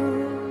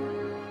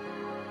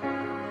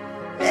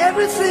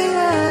 Everything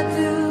I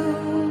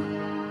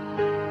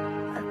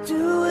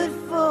do it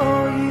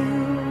for you.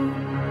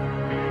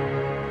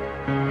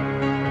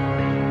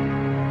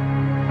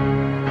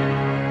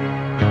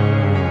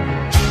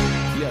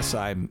 Yes,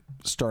 I'm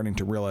starting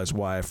to realize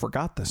why I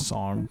forgot this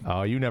song.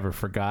 Oh, you never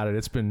forgot it.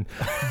 It's been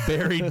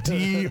buried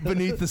deep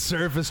beneath the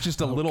surface, just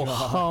a little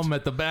hum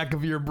at the back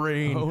of your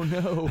brain. Oh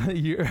no.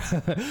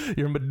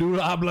 your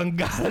medulla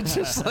oblongata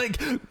just like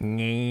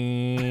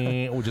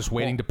just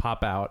waiting to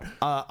pop out.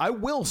 I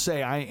will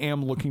say I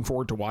am looking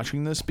forward to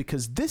watching this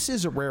because this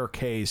is a rare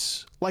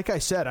case. Like I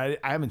said, I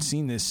haven't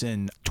seen this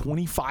in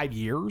 25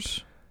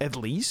 years at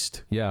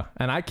least. Yeah,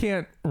 and I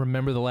can't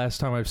remember the last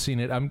time I've seen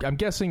it. I'm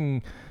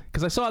guessing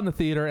because I saw it in the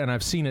theater and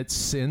I've seen it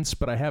since,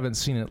 but I haven't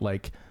seen it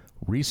like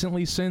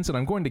recently since, and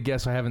I'm going to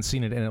guess I haven't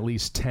seen it in at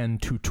least 10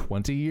 to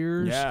 20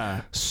 years. Yeah.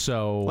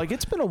 So like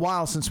it's been a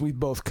while since we've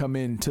both come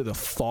into the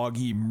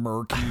foggy,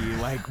 murky,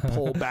 like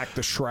pull back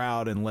the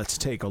shroud and let's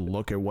take a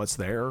look at what's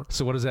there.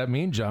 So what does that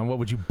mean, John? What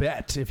would you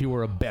bet if you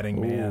were a betting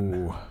man?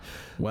 Ooh.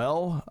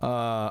 Well,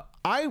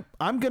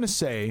 I'm going to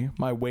say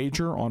my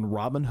wager on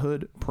Robin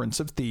Hood, Prince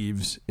of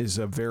Thieves is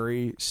a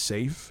very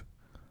safe,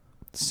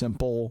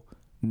 simple,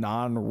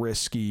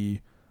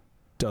 non-risky,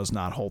 does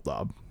not hold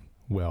up.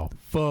 Well,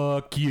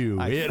 fuck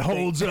you. It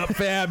holds up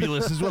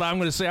fabulous is what I'm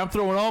going to say. I'm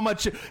throwing all my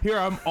here.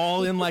 I'm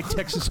all in like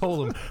Texas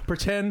Hold'em.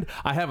 Pretend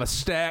I have a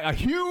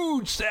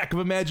huge stack of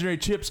imaginary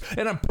chips,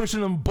 and I'm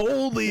pushing them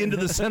boldly into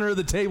the center of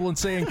the table and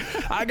saying,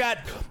 I got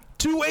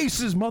 2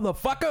 aces,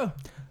 motherfucker.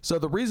 So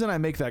the reason I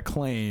make that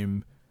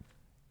claim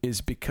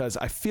is because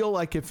I feel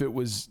like if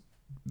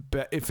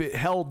it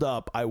held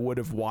up, I would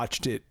have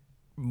watched it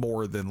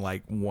more than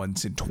like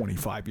once in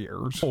 25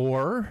 years.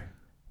 Or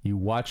you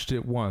watched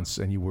it once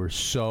and you were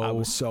I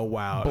was so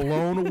wowed.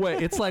 Blown away.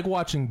 It's like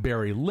watching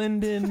Barry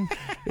Lyndon.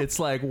 It's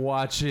like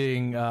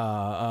watching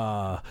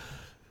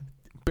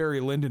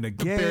Barry Lyndon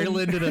again. Barry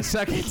Lyndon a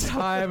second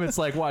time. It's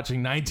like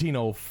watching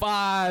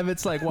 1905.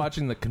 It's like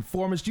watching The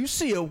Conformist. You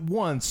see it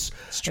once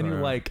and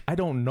you're like, I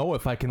don't know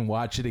if I can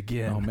watch it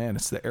again. Oh man,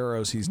 it's the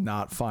arrows he's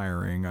not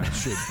firing. I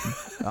should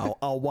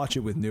I'll watch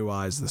it with new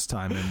eyes this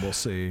time and we'll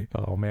see.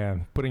 Oh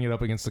man, putting it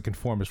up against The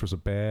Conformist was a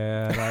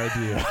bad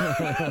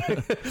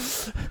idea.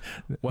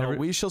 Well,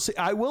 we shall see.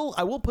 I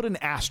will put an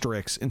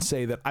asterisk and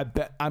say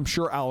that I'm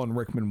sure Alan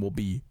Rickman will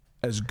be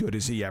as good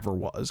as he ever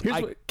was.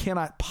 I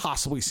cannot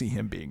possibly see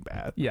him being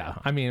bad. Yeah,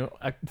 I mean,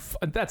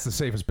 that's the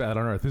safest bet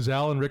on earth. Is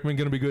Alan Rickman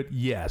going to be good?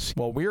 Yes.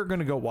 Well, we are going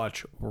to go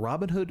watch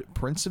Robin Hood,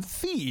 Prince of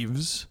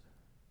Thieves,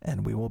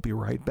 and we will be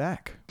right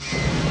back.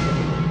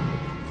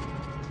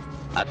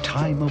 A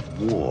time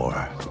of war.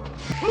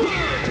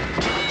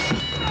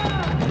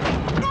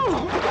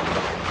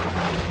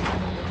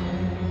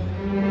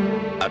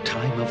 A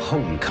time of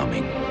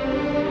homecoming.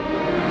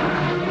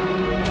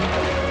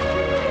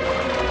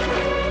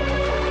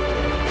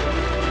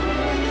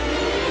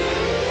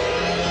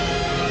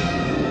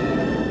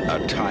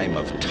 A time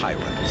of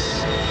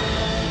tyrants.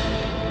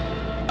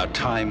 A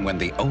time when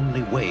the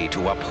only way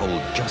to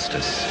uphold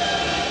justice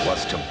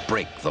was to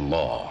break the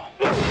law.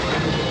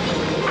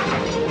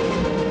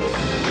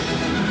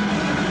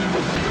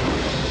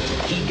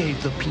 He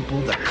gave the people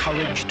the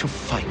courage to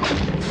fight.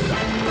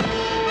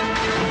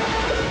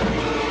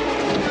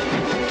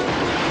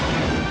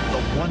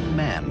 The one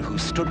man who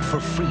stood for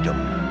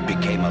freedom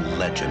became a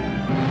legend.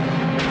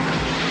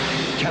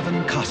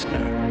 Kevin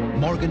Costner,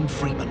 Morgan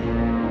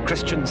Freeman,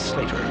 Christian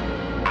Slater,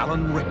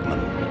 Alan Rickman,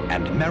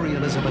 and Mary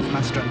Elizabeth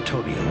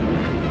Mastrantonio.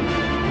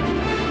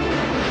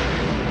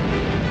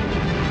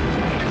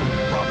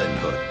 Robin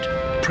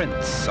Hood,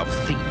 Prince of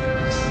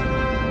Thieves.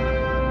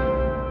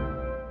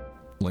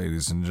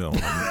 Ladies and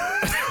gentlemen,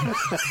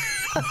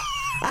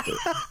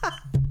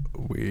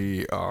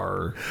 we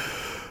are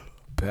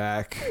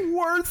back.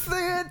 Worth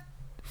it.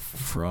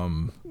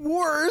 From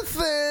Worth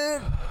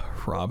it.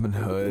 Robin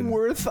Hood.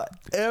 Worth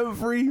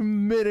every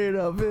minute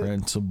of it.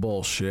 Prince of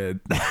bullshit.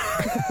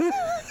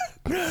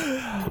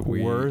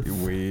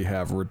 we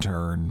have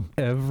returned.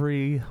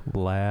 Every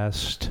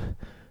last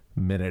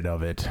minute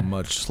of it.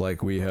 Much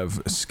like we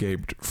have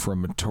escaped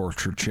from a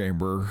torture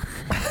chamber.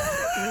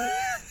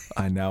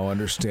 I now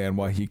understand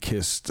why he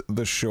kissed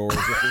the shores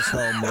of his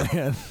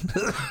homeland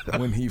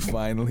when he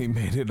finally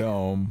made it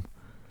home.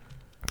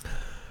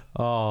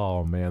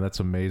 Oh, man,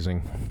 that's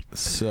amazing.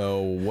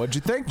 So, what'd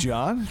you think,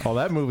 John? Oh,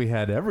 that movie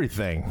had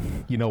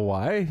everything. You know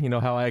why? You know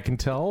how I can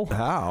tell?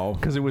 How?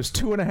 Because it was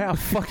 2.5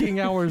 fucking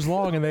hours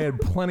long, and they had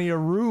plenty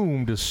of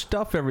room to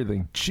stuff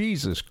everything.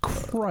 Jesus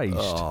Christ!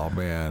 Oh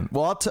man.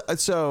 Well,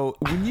 so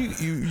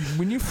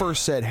when you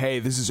first said, "Hey,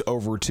 this is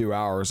over 2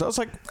 hours," I was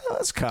like, oh,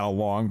 "That's kind of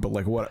long," but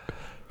like, what?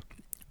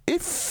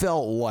 It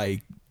felt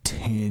like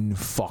 10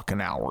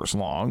 fucking hours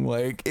long.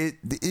 Like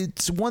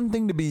it's one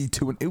thing to be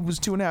it was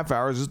 2.5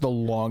 hours. It's the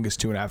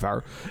longest 2.5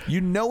 hours.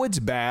 You know it's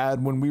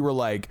bad when we were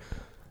like,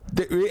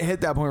 it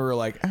hit that point where we were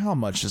like, how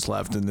much is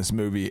left in this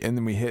movie? And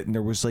then we hit and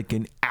there was like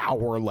an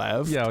hour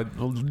left. Yeah,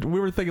 we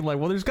were thinking like,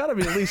 well, there's got to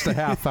be at least a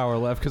half hour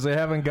left because they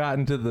haven't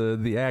gotten to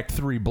the Act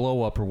 3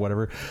 blow up or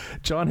whatever.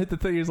 John hit the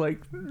thing. He's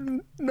like,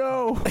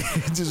 no,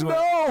 just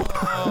no.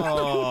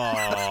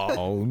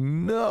 Oh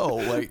no!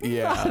 Like,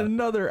 yeah, not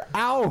another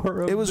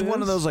hour. It was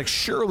one of those like,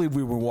 surely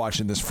we were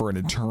watching this for an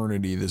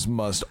eternity. This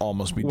must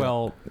almost be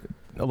done.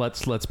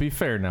 Let's be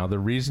fair now. The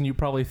reason you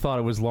probably thought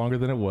it was longer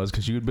than it was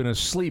because you had been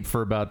asleep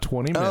for about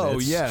 20 minutes. Oh,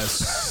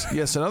 yes.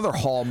 Yes, another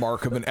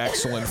hallmark of an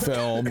excellent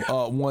film.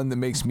 One that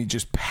makes me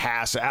just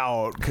pass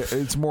out.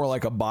 It's more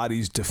like a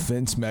body's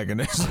defense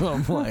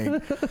mechanism.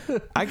 Like,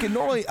 I can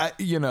normally,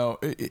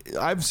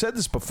 I've said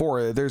this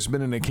before. There's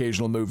been an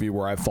occasional movie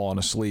where I've fallen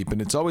asleep,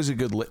 and it's always a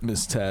good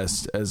litmus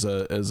test as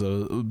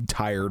a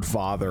tired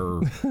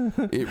father.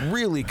 It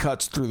really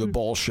cuts through the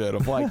bullshit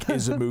of like,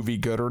 is a movie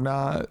good or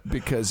not?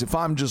 Because if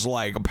I'm just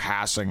like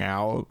passing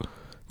out,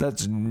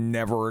 that's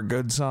never a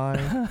good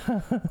sign.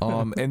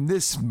 And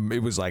this,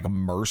 it was like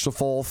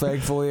merciful.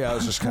 Thankfully, I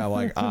was just kind of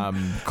like,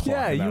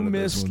 you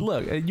missed.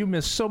 Look, you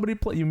missed so many.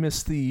 You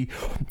missed the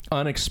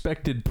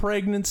unexpected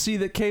pregnancy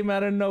that came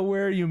out of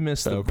nowhere. You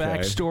missed the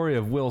backstory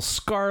of Will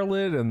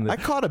Scarlet, and I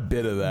caught a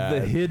bit of that.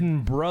 The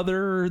hidden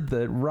brother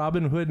that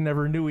Robin Hood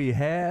never knew he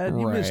had.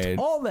 You missed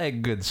all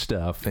that good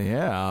stuff.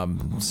 Yeah,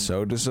 I'm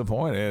so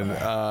disappointed.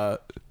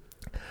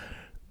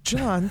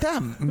 John,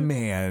 that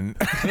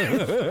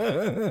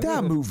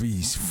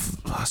movie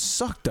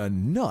sucked a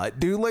nut,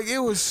 dude. Like, it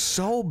was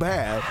so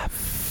bad.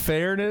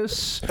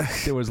 Fairness,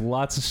 there was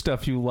lots of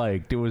stuff you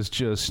liked. It was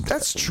just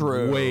that's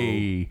true.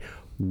 Way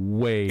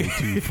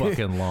too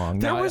fucking long.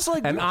 There now, was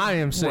like, and I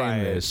am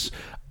saying this.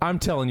 I'm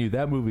telling you,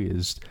 that movie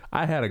is.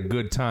 I had a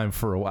good time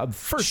for a while.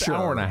 First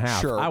hour and a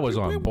half, I was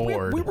on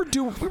board. We were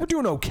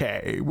doing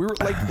okay. We were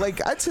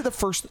like I'd say the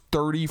first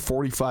 30,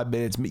 45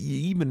 minutes,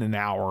 even an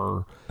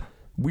hour.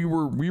 We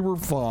were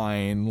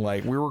fine.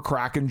 Like, we were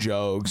cracking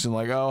jokes and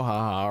like, oh,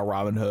 haha,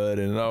 Robin Hood,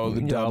 and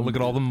look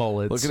at all the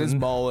mullets. Look at his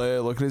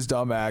mullet. Look at his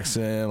dumb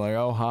accent. Like,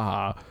 oh,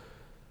 haha.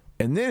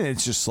 And then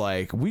it's just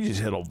like we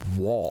just hit a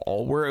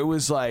wall where it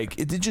was like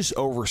it just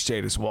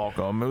overstayed its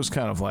welcome. It was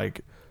kind of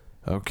like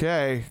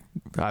okay,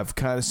 I've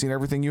kind of seen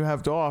everything you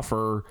have to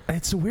offer.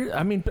 It's weird.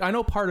 I mean, I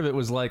know part of it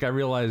was like I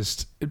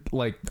realized,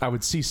 like I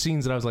would see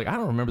scenes and I was like, I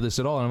don't remember this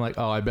at all. And I'm like,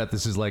 oh, I bet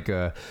this is like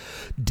a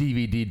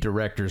DVD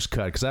director's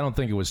cut because I don't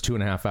think it was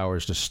 2.5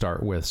 hours to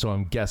start with. So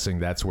I'm guessing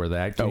that's where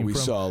that came from. We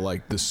saw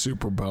like the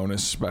super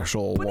bonus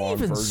special. But long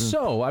even version.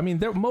 so, I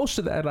mean, most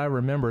of that I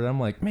remember. And I'm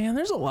like, man,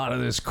 there's a lot of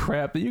this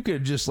crap that you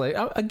could just like.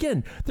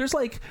 Again, there's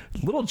like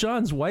Little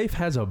John's wife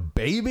has a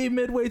baby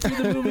midway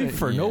through the movie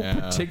for no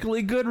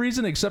particularly good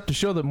reason except to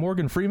show that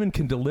Morgan Freeman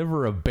can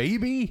deliver a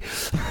baby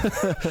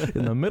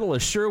in the middle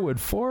of Sherwood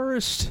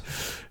Forest.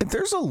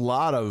 There's a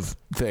lot of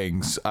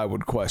things I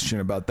would question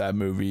about that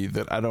movie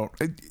that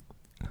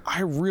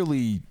I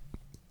really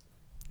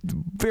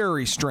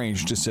very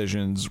strange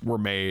decisions were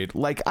made.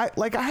 Before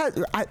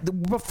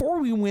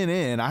we went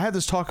in, I had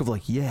this talk of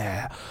like,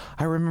 yeah,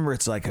 I remember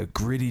it's like a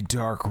gritty,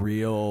 dark,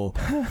 real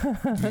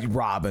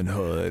Robin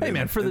Hood. Hey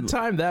man, for the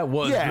time that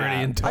was gritty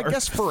and dark. I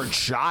guess for a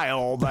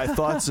child, I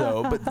thought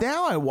so. But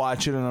now I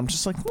watch it and I'm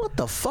just like, what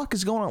the fuck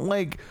is going on?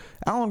 Like,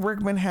 Alan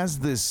Rickman has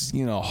this,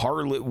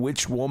 harlot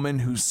witch woman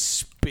who's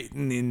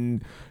spitting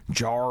in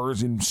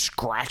jars and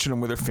scratching them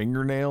with her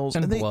fingernails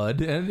and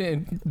blood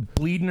and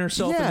bleeding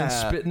herself and then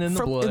spitting in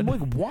the blood. And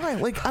like, why?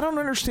 Like, I don't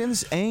understand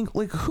this angle.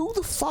 Like, who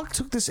the fuck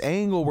took this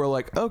angle where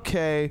like,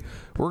 okay,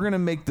 we're gonna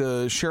make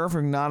the Sheriff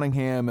of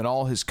Nottingham and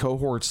all his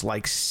cohorts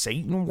like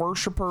Satan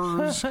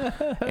worshipers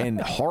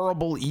and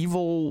horrible,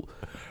 evil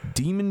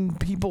demon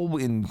people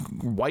in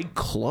white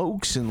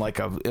cloaks and like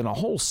in a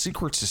whole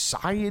secret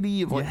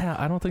society of like,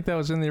 I don't think that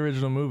was in the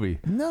original movie.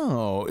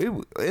 No,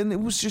 it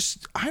was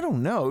just, I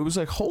don't know, it was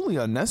like wholly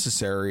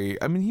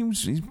unnecessary. I mean,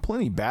 he's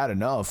plenty bad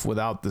enough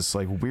without this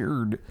like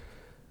weird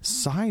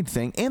side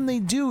thing. And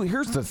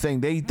here's the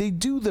thing, they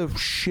do the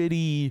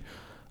shitty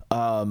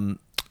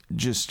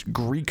just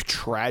Greek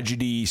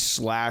tragedy /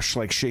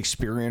 like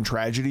Shakespearean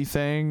tragedy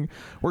thing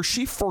where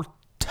she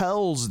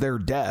foretells their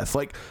death.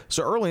 Like,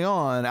 so early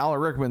on, Alan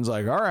Rickman's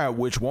like, all right,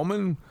 witch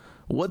woman,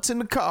 what's in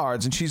the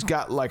cards? And she's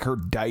got like her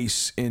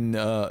dice in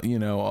a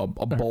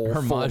bowl,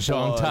 her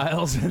mahjong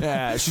tiles.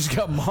 Yeah, she's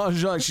got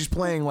mahjong. She's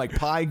playing like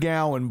Pai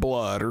Gow and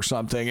blood or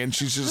something, and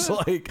she's just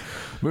like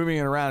moving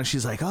it around. And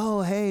she's like,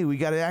 oh hey, we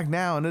got to act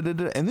now, and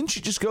then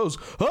she just goes,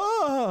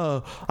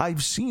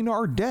 I've seen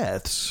our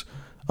deaths.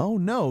 Oh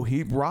no,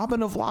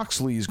 Robin of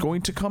Locksley is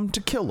going to come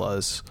to kill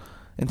us.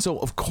 And so,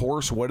 of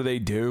course, what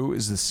do?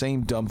 Is the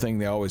same dumb thing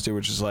they always do,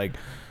 which is like,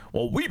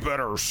 well, we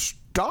better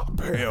stop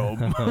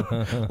him.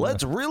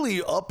 Let's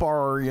really up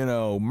our,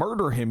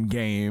 murder him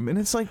game. And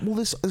it's like, well,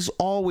 this is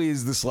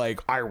always this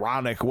like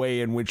ironic way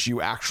in which you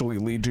actually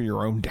lead to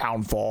your own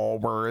downfall.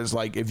 Whereas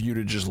like, if you'd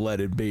have just let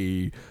it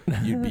be,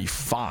 you'd be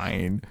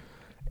fine.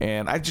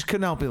 And I just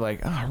couldn't help be like,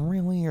 oh,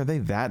 really? Are they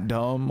that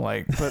dumb?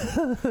 Like,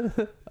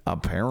 but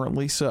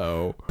apparently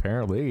so.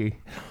 Apparently.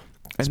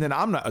 And then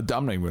I'm not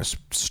even going to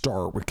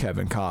start with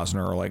Kevin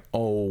Costner. Like,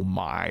 oh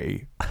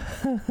my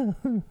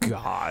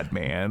God,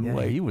 man. Yeah,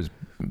 like, he was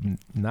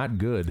not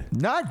good.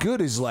 Not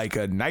good is like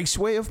a nice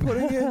way of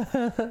putting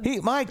it.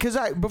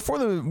 Because before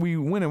we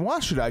went and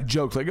watched it, I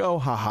joked like, oh,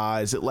 haha.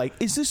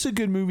 Is this a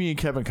good movie and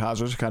Kevin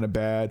Costner's kind of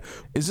bad?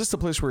 Is this the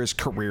place where his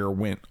career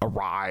went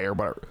awry or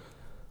whatever?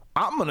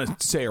 I'm gonna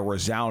say a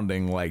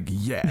resounding like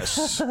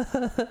yes.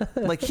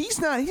 Like he's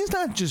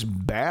not just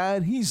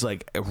bad, he's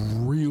like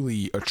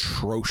really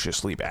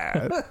atrociously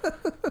bad.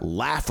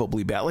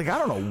 Laughably bad. Like I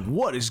don't know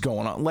what is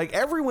going on. Like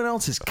everyone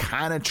else is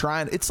kind of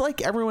trying. It's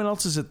like everyone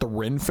else is at the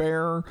Ren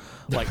Fair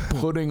like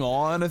putting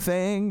on a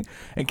thing,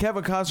 and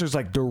Kevin Costner's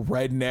like the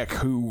redneck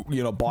who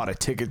bought a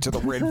ticket to the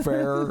Ren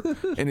Fair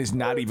and is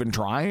not even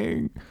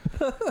trying.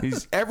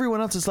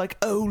 Everyone else is like,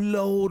 oh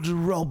Lord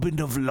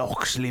Robin of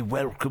Locksley,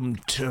 welcome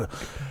to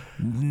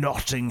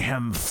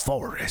Nottingham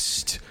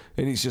Forest.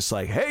 And he's just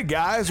like, hey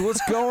guys,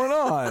 what's going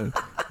on?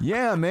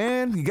 Yeah,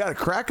 man, you got to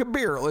crack a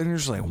beer. And you're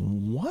just like,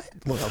 what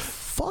the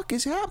fuck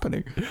is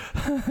happening?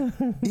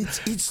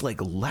 It's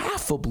like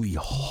laughably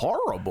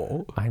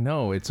horrible. I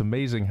know. It's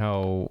amazing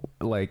how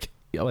like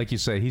you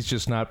say, he's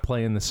just not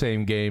playing the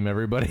same game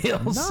everybody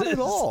else Not at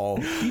all.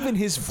 Even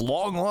his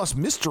long-lost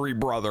mystery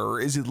brother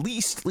is at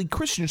least, like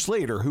Christian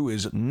Slater, who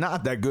is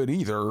not that good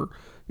either,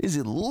 is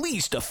at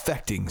least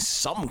affecting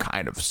some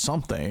kind of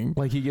something.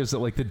 Like he gives it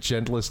like the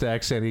gentlest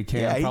accent he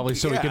can, probably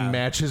so he can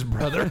match his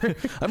brother.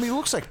 I mean, he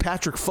looks like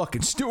Patrick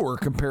fucking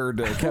Stewart compared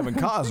to Kevin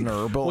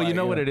Costner. But well, you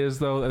know what it is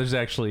though? There's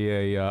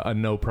actually a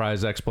no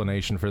prize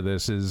explanation for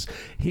this. Is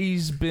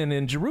he's been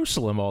in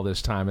Jerusalem all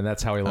this time, and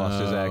that's how he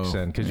lost his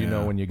accent. Because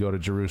when you go to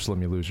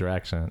Jerusalem, you lose your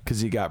accent.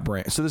 Because he got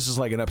brain. So this is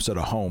like an episode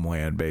of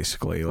Homeland,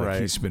 basically.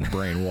 Like he's been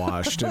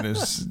brainwashed, and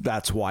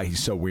that's why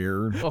he's so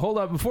weird. Well, hold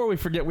on, before we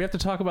forget, we have to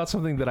talk about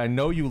something that I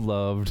know you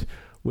loved,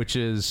 which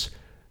is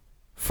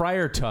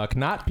Friar Tuck,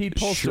 not Pete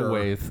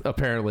Postlethwaite,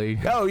 apparently.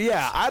 Oh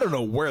yeah, I don't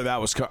know where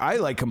that was. I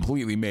like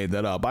completely made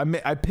that up.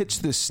 I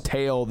pitched this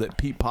tale that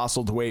Pete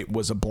Postlethwaite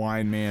was a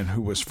blind man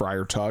who was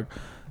Friar Tuck.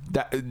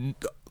 That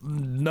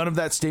none of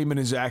that statement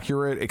is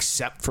accurate,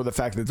 except for the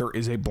fact that there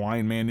is a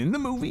blind man in the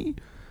movie.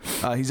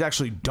 He's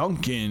actually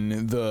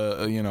Duncan,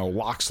 the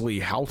Locksley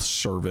house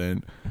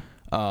servant.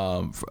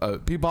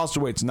 Pete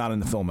Postlethwaite's not in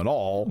the film at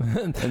all.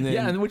 And then,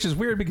 yeah, which is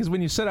weird because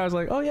when you said, I was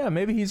like, oh yeah,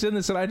 maybe he's in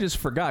this, and I just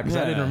forgot because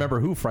I didn't remember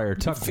who Friar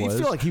Tuck was. I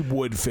feel like he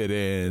would fit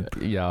in.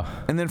 Yeah.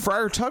 And then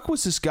Friar Tuck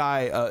was this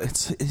guy.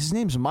 His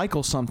name's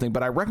Michael something,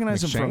 but I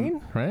recognize him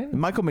from right?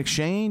 Michael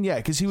McShane. Yeah,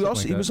 because he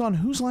was on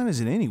Whose Line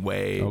Is It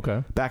Anyway?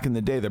 Okay. Back in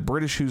the day, the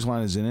British Whose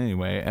Line Is It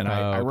Anyway? And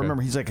I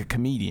remember he's like a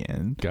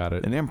comedian. Got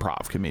it. An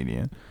improv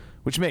comedian,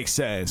 which makes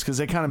sense because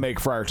they kind of make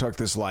Friar Tuck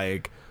this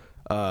like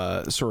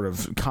sort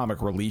of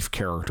comic relief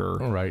character.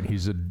 Right.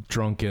 He's a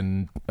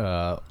drunken,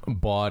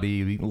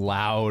 bawdy,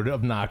 loud,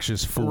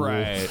 obnoxious fool.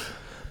 Right.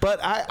 But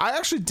I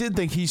actually did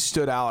think he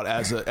stood out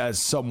as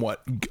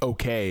somewhat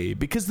okay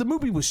because the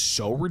movie was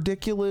so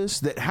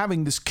ridiculous that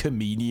having this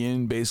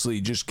comedian basically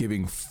just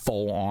giving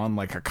full on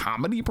like a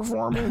comedy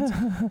performance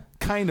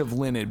kind of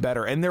lent it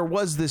better. And there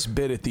was this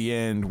bit at the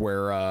end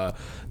where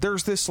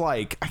there's this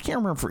like, I can't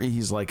remember if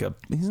he's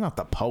not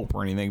the Pope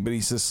or anything, but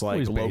he's this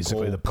like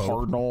local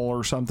cardinal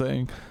or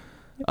something.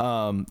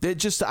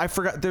 I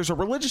forgot. There's a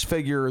religious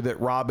figure that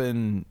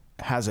Robin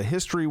has a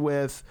history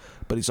with,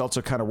 but he's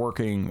also kind of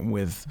working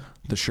with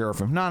the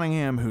sheriff of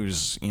Nottingham,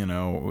 who's,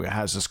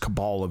 has this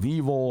cabal of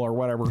evil or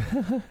whatever.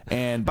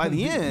 And by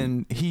the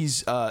end,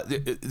 he's I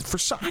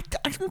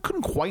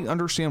couldn't quite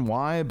understand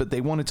why, but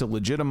they wanted to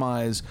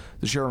legitimize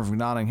the sheriff of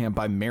Nottingham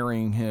by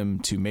marrying him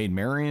to Maid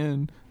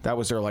Marian. That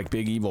was their like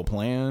big evil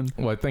plan.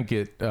 Well, I think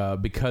it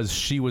because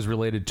she was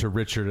related to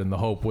Richard, and the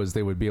hope was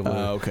they would be able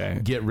to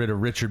get rid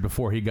of Richard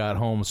before he got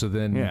home. So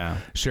then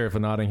Sheriff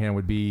of Nottingham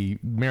would be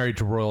married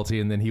to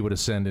royalty, and then he would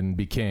ascend and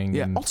be king.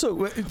 Yeah.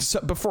 Also,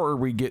 before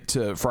we get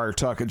to Friar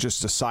Tuck,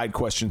 just a side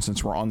question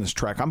since we're on this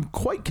track, I'm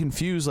quite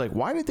confused. Like,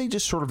 why did they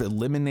just sort of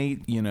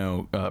eliminate,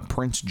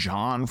 Prince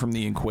John from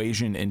the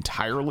equation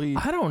entirely?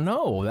 I don't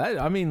know.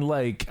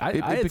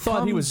 I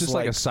thought he was just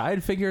like a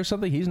side figure or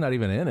something. He's not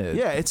even in it.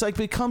 Yeah, it's like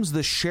becomes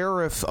the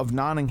sheriff of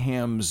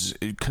Nottingham's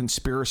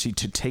conspiracy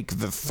to take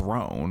the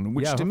throne,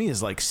 which to me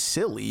is like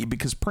silly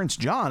because Prince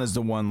John is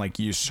the one like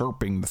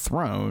usurping the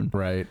throne.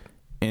 Right.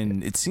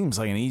 And it seems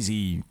like an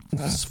easy,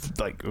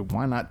 like,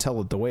 why not tell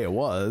it the way it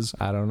was?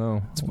 I don't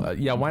know.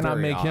 Why not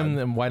make him,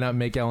 and why not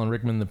make Alan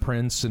Rickman the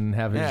prince and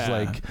have his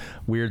like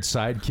weird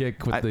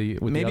sidekick with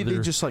maybe the other...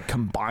 they just like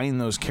combine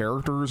those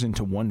characters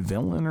into one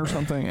villain or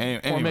something.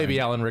 Anyway. Or maybe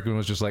Alan Rickman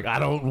was just like, I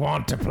don't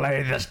want to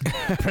play this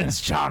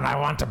Prince John. I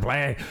want to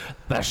play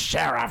the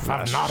Sheriff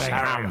of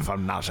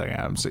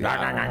Nottingham. So,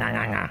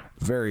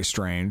 very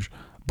strange.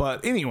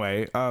 But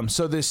anyway,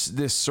 so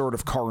this sort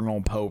of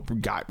cardinal pope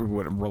guy,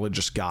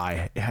 religious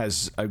guy,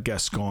 has, I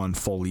guess, gone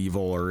full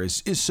evil or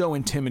is so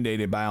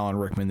intimidated by Alan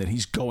Rickman that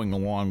he's going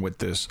along with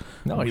this.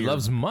 No, he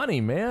loves money,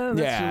 man.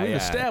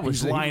 That's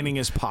established. He's lining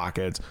his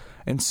pockets.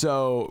 And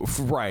so,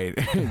 right,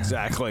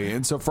 exactly.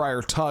 And so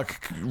Friar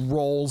Tuck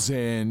rolls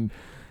in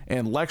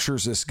and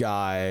lectures this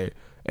guy.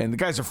 And the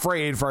guy's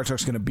afraid Friar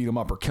Tuck's going to beat him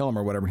up or kill him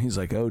or whatever. And he's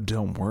like, oh,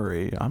 don't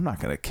worry. I'm not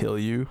going to kill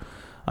you.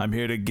 I'm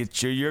here to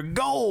get you your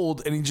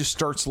gold. And he just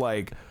starts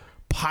like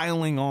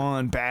piling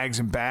on bags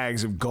and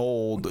bags of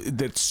gold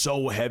that's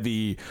so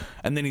heavy.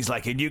 And then he's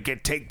like, and you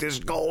can take this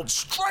gold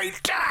straight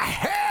to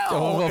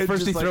hell. Well,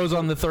 first he throws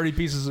on the 30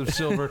 pieces of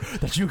silver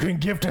that you can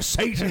give to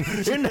Satan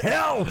in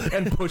hell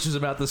and pushes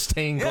him out the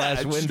stained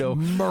glass window.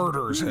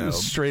 Murders him.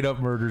 Straight up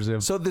murders him.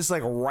 So this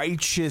like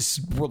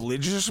righteous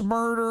religious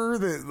murder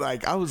that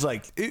like, I was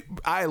like,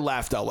 I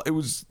laughed out loud. It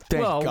was,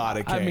 thank God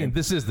it came. I mean,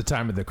 this is the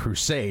time of the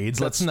Crusades.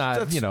 Let's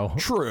not,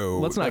 true.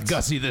 Let's not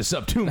gussy this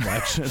up too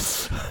much.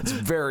 It's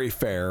very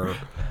fair.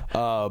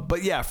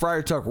 But yeah,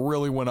 Friar Tuck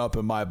really went up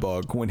in my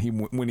book when he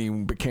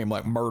became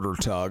like Murder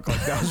Tuck.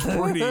 Like that was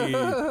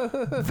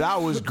pretty.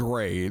 That was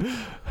great.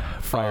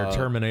 Friar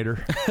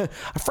Terminator.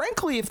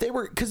 Frankly, if they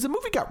were, because the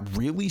movie got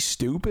really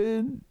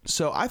stupid,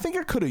 so I think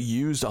I could have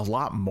used a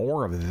lot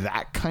more of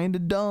that kind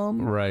of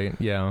dumb. Right.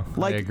 Yeah.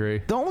 Like, I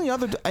agree. The only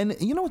other, and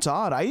you know what's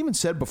odd? I even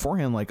said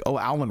beforehand, like, oh,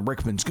 Alan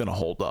Rickman's gonna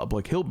hold up.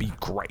 Like he'll be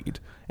great,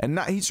 and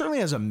he certainly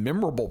has a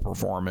memorable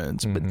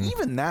performance. But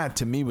even that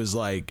to me was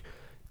like,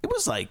 it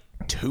was like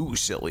too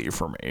silly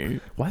for me.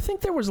 Well, I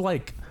think there was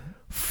like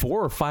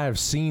 4 or 5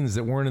 scenes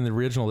that weren't in the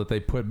original that they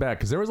put back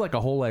because there was like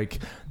a whole like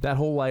that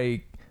whole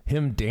like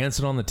him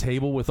dancing on the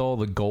table with all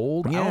the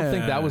gold. Yeah. I don't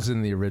think that was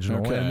in the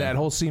original. Okay. And that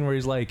whole scene where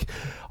he's like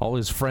all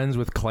his friends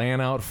with clan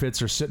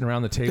outfits are sitting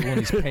around the table and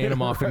he's paying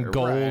them off in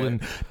gold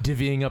and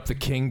divvying up the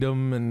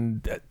kingdom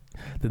and.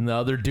 Then the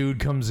other dude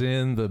comes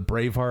in, the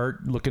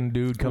Braveheart looking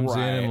dude comes in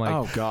and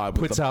like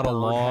puts out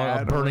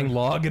a burning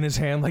log in his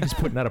hand like he's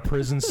putting out a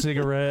prison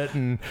cigarette.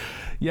 And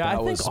I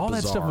think all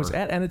that stuff was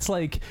and it's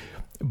like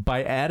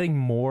by adding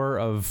more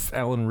of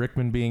Alan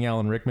Rickman being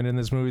Alan Rickman in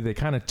this movie, they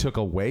kind of took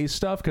away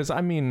stuff because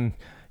I mean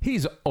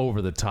he's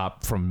over the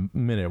top from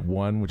minute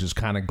 1, which is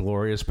kind of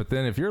glorious. But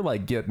then if you're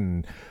like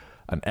getting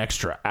an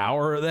extra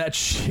hour of that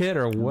shit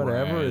or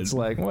whatever, it's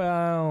like,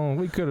 well,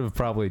 we could have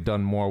probably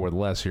done more with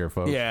less here,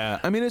 folks. Yeah,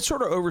 I mean, it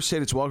sort of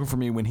overstayed its welcome for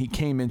me when he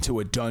came into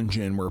a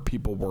dungeon where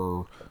people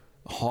were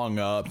hung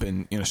up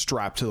and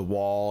strapped to the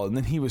wall, and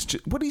then he was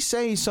what did he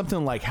say,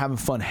 something like having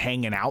fun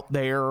hanging out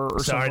there or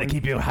sorry something? to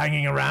keep you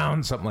hanging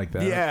around, something like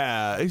that.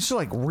 Yeah, it's just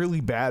like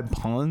really bad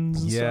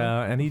puns and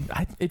yeah stuff.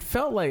 And it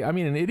felt like, I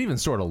mean, and it even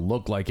sort of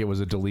looked like it was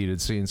a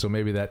deleted scene, so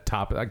maybe that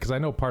because I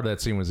know part of that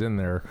scene was in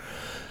there,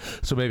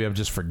 so maybe I'm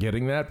just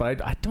forgetting that,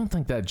 but I don't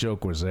think that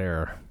joke was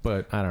there,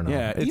 but I don't know.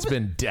 Yeah, it's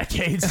been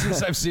decades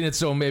since I've seen it,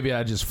 so maybe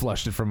I just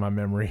flushed it from my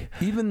memory.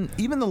 Even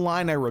the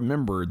line I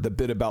remembered, the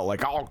bit about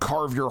like, I'll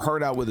carve your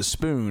heart out with a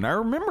spoon, I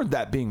remembered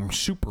that being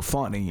super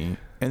funny,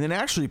 and then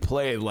actually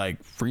played like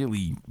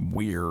really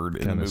weird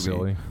in the movie.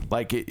 Silly.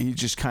 Like he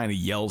just kind of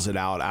yells it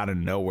out of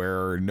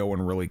nowhere. No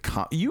one really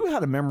you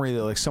had a memory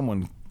that like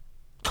someone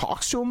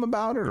talks to him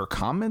about it or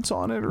comments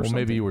on it or something.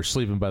 Maybe you were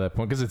sleeping by that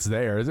point because it's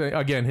there.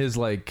 Again, his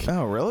like...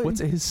 Oh, really? What's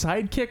his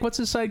sidekick? What's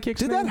his sidekick's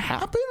Did name? that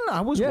happen?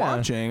 I was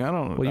watching. I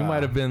don't know. Well, you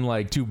might have been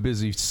like too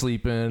busy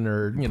sleeping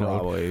or,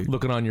 Probably.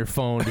 looking on your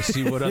phone to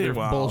see what other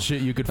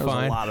bullshit you could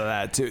find. A lot of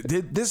that too.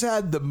 This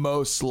had the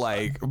most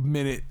like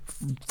minute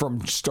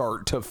from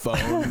start to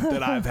phone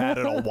that I've had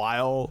in a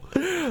while,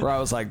 where I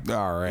was like,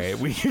 all right,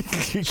 we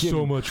can,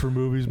 so much for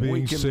movies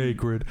being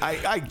sacred.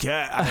 I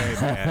get.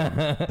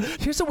 Man.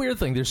 Here's the weird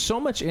thing. There's so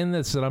much in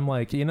this that I'm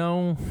like,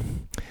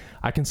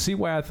 I can see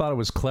why I thought it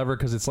was clever,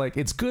 because it's like,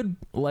 it's good.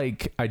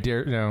 Like,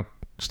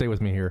 stay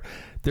with me here.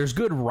 There's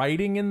good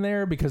writing in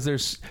there because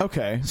there's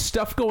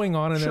stuff going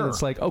on in there.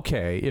 It's like,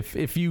 okay,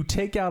 if you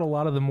take out a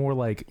lot of the more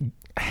like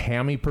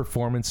hammy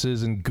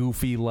performances and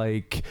goofy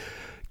like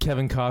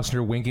Kevin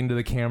Costner winking to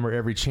the camera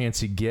every chance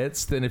he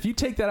gets, then if you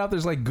take that out,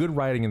 there's like good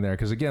writing in there,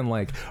 because again,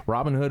 like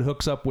Robin Hood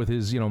hooks up with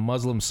his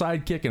Muslim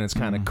sidekick, and it's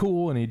kind of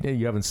cool, and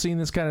you haven't seen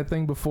this kind of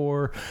thing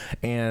before,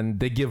 and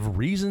they give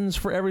reasons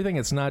for everything.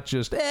 It's not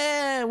just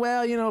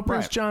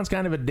Prince John's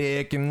kind of a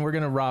dick and we're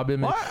gonna rob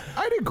him. Well,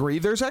 I'd agree.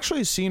 There's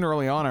actually a scene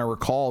early on, I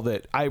recall,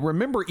 that I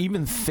remember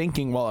even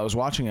thinking while I was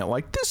watching it,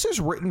 like, this is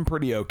written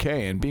pretty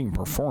okay and being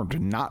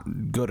performed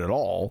not good at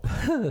all.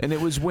 And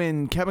it was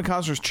when Kevin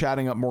Costner's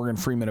chatting up Morgan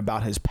Freeman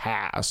about his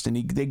past,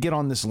 and they get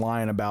on this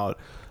line about,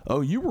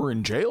 oh, you were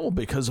in jail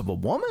because of a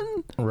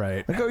woman,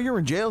 right? Like, oh, you're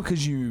in jail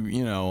because you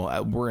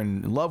were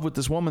in love with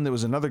this woman that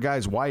was another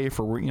guy's wife,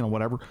 or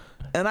whatever.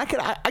 And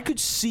I could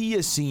see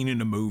a scene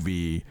in a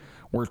movie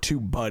where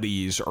two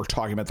buddies are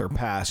talking about their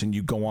past, and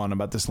you go on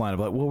about this line of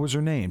like, what was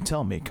her name?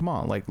 Tell me, come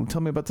on, like, tell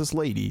me about this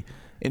lady,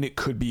 and it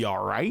could be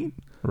all right,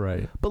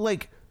 but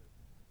like,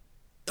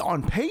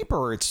 on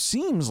paper it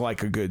seems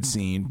like a good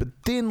scene, but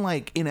then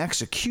like in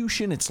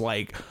execution it's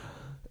like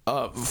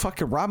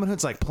fucking Robin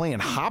Hood's like playing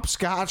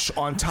hopscotch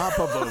on top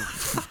of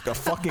a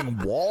fucking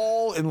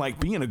wall and like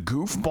being a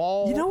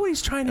goofball. You know what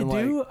he's trying to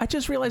do? I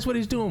just realized what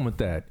he's doing with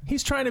that.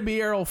 He's trying to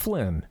be Errol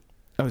Flynn.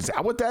 Oh, is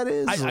that what that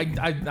is? I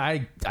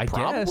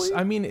guess.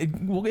 I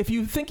mean, if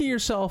you think of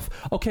yourself,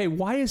 okay,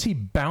 why is he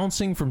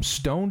bouncing from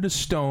stone to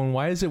stone?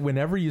 Why is it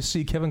whenever you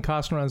see Kevin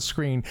Costner on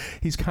screen,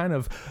 he's kind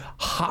of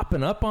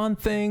hopping up on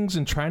things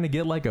and trying to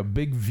get like a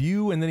big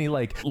view, and then he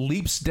like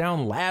leaps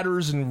down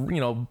ladders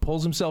and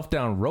pulls himself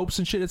down ropes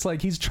and shit? It's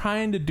like he's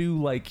trying to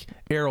do like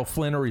Errol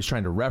Flynn, or he's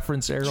trying to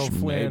reference Errol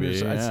Flynn. Maybe,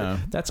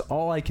 that's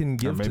all I can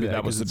give. Or maybe to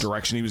that was the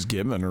direction he was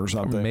given, or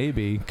something.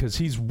 Maybe because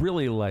he's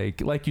really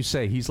like you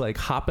say, he's like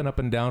hopping up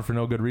and down for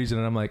no good reason,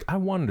 and I'm like, I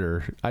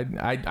wonder.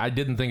 I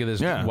didn't think of this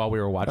while we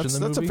were watching the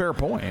movie. That's a fair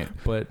point.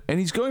 And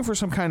he's going for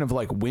some kind of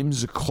like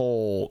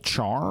whimsical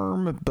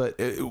charm, but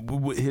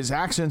his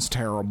accent's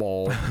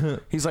terrible.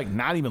 He's like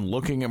not even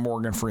looking at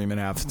Morgan Freeman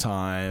half the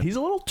time. He's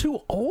a little too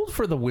old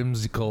for the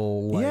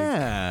whimsical.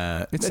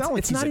 It's not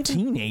like he's a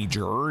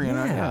teenager.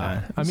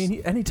 Yeah. I mean,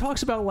 he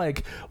talks about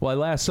like, well, I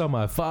last saw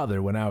my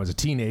father when I was a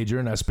teenager,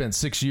 and I spent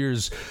 6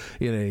 years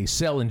in a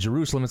cell in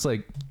Jerusalem. It's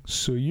like,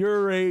 so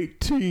you're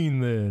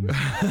 18 then.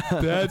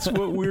 That's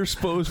what we're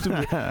supposed to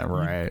be.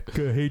 Right.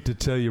 I hate to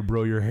tell you,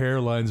 bro, your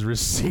hairline's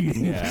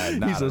receding.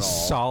 Yeah, he's a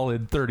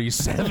solid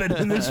 37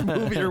 in this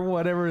movie or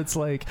whatever. It's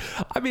like,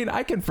 I mean,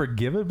 I can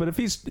forgive it, but if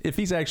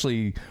he's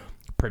actually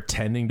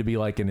pretending to be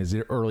like in his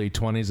early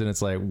 20s, and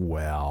it's like,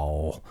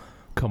 well,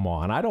 come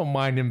on. I don't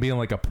mind him being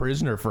like a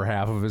prisoner for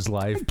half of his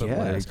life,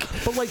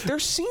 but like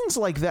there's scenes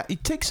like that. You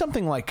take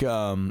something like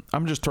I'm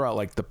just throwing out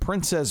like The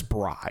Princess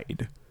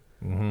Bride.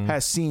 Mm-hmm.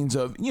 Has scenes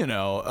of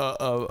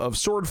of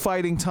sword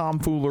fighting,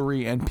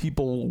 tomfoolery, and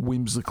people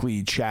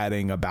whimsically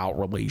chatting about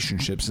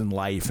relationships and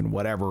life and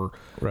whatever.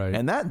 Right,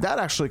 and that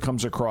actually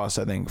comes across,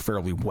 I think,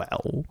 fairly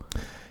well.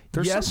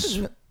 Yes,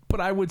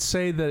 but I would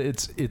say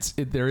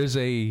that there is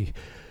a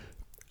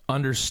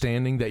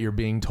understanding that you're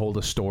being told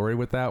a story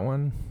with that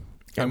one.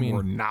 I mean,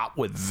 we're not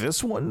with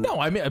this one. No,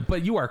 I mean,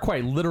 but you are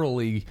quite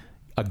literally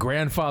a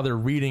grandfather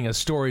reading a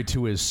story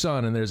to his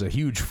son, and there's a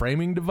huge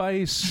framing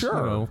device.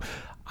 Sure.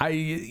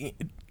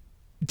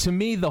 To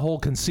me, the whole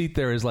conceit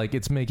there is like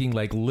it's making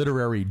like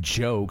literary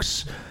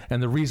jokes,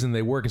 and the reason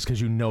they work is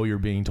because you're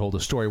being told a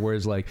story.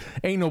 Whereas like,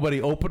 ain't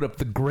nobody opened up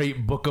the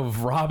great book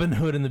of Robin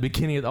Hood in the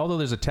beginning. Although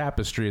there's a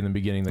tapestry in the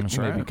beginning that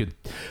maybe could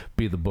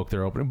be the book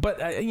they're opening. But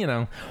they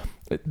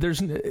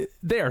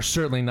are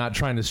certainly not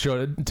trying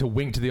to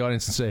wink to the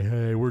audience and say,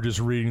 hey, we're just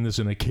reading this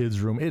in a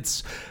kid's room.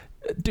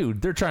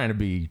 dude, they're trying to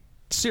be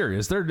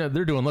serious. They're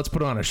doing, let's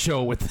put on a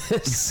show with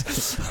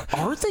this.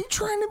 Are they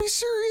trying to be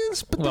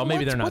serious? But well,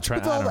 maybe they're not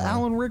trying. What's with all the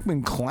Alan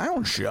Rickman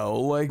clown show?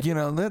 Like, you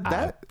know,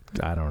 that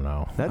I don't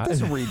know. That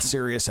doesn't read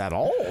serious at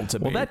all to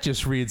me. Well, that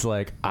just reads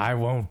like, I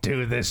won't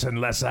do this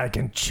unless I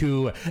can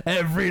chew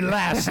every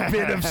last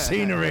bit of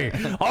scenery.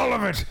 All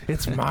of it.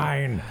 It's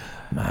mine.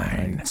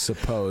 Mine. I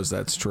suppose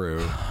that's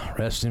true.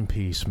 Rest in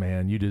peace,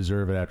 man. You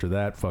deserve it after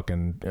that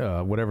fucking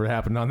whatever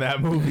happened on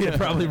that movie. It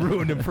probably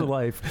ruined him for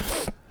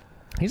life.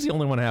 He's the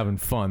only one having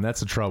fun. That's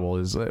the trouble.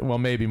 Is well,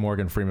 maybe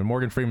Morgan Freeman.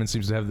 Morgan Freeman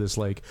seems to have this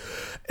like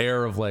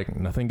air of like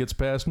nothing gets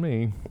past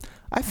me.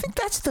 I think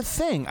that's the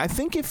thing. I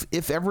think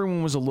if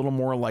everyone was a little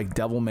more like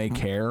Devil May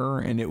Care,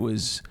 and it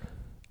was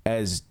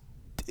as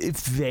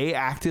if they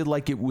acted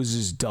like it was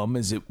as dumb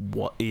as it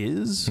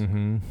is,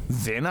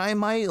 then I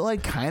might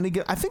like kind of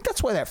get. I think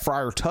that's why that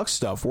Friar Tuck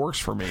stuff works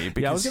for me.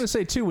 Because, yeah, I was gonna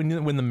say too,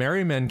 when the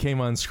Merry Men came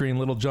on screen,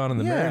 Little John and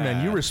the Merry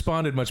Men, you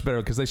responded much better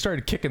because they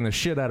started kicking the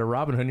shit out of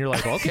Robin Hood. And you're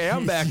like, okay,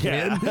 I'm back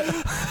in.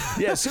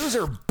 Yeah, as soon as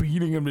they're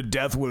beating him to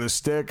death with a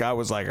stick, I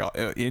was like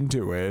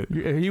into it.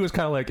 He was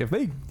kind of like,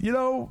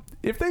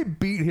 if they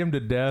beat him to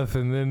death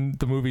and then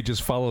the movie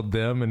just followed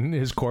them and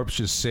his corpse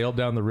just sailed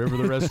down the river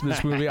the rest of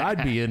this movie,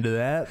 I'd be into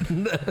that.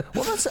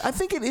 Well, I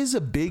think it is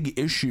a big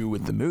issue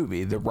with the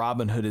movie that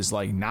Robin Hood is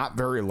like not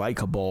very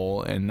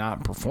likable and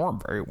not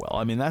performed very well.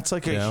 I mean, that's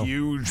like a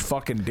huge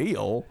fucking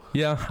deal.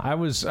 Yeah, I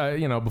was,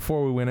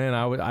 before we went in,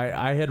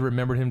 I had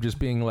remembered him just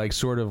being like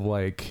sort of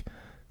like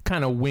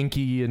kind of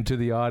winky into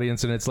the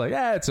audience, and it's like,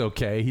 it's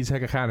okay. He's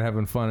kind of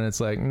having fun, and it's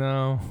like,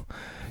 no.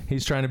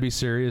 He's trying to be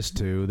serious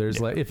too. There's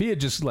like, if he had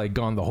just like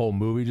gone the whole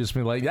movie, just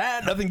been like,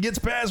 nothing gets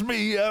past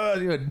me.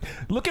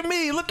 Look at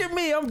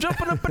me, I'm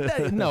jumping up and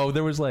down. No,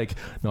 there was like,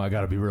 no, I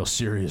got to be real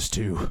serious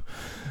too.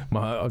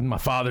 My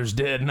father's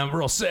dead, and I'm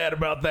real sad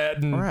about that.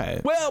 And, right.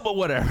 Well, but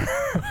whatever.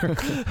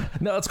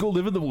 Now let's go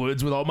live in the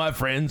woods with all my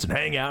friends and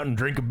hang out and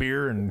drink a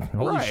beer and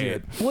holy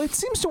shit. Well, it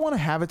seems to want to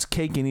have its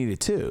cake and eat it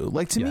too.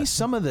 Like to me,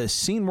 some of the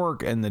scene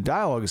work and the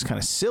dialogue is kind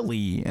of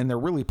silly, and they're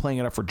really playing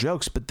it up for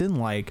jokes. But then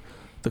like,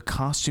 the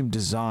costume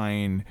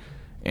design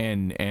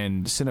and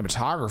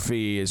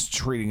cinematography is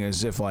treating it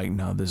as if like,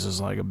 no, this is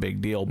like a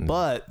big deal.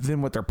 But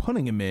then what they're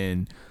putting him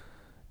in,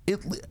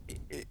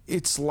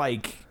 it's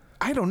like,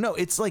 I don't know,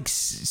 it's like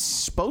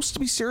supposed to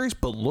be serious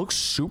but looks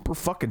super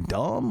fucking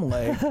dumb.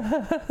 Like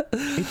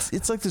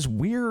it's like this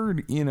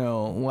weird,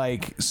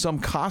 like some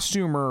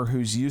costumer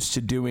who's used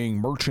to doing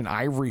Merchant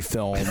Ivory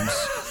films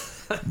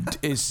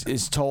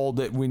is told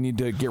that we need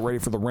to get ready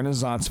for the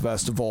Renaissance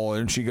Festival,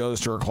 and she goes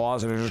to her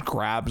closet and just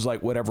grabs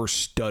like whatever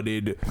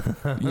studded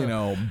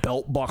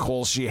belt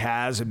buckles she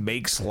has and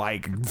makes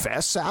like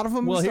vests out of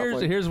them. Well,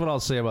 here's what I'll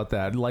say about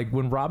that. Like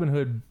when Robin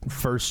Hood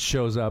first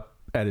shows up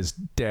at his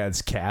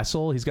dad's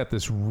castle, he's got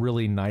this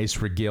really nice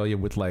regalia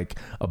with like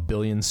a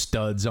billion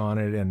studs on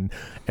it, and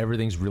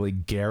everything's really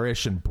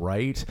garish and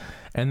bright.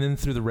 And then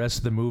through the rest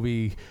of the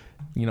movie,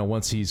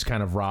 once he's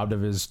kind of robbed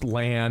of his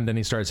land and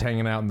he starts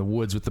hanging out in the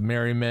woods with the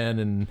Merry Men,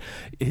 and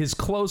his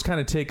clothes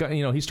kind of take,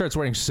 he starts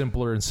wearing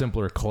simpler and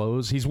simpler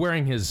clothes. He's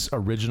wearing his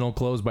original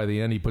clothes by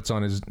the end. He puts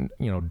on his,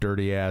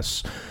 dirty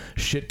ass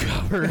shit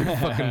covered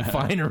fucking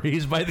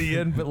fineries by the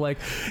end. But like,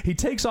 he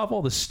takes off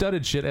all the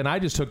studded shit. And I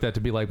just took that to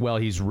be like, well,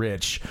 he's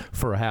rich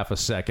for a half a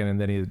second. And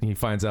then he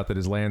finds out that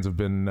his lands have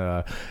been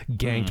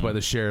ganked by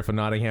the sheriff of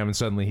Nottingham, and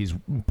suddenly he's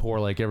poor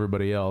like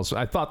everybody else.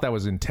 I thought that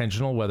was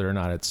intentional. Whether or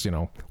not it's,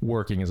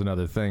 working is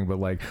another thing, but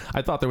like,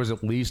 I thought there was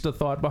at least a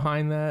thought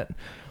behind that.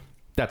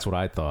 That's what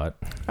I thought,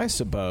 I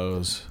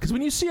suppose. Because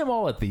when you see them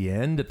all at the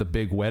end, at the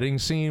big wedding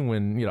scene,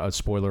 when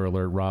spoiler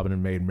alert, Robin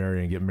and Maid marry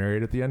and get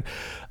married at the end,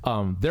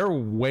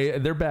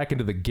 they're back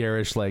into the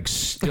garish like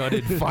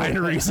studded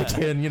fineries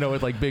again,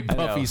 with like big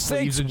puffy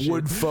sleeves and shit.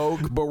 Wood folk,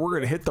 but we're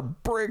gonna hit the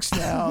bricks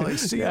now.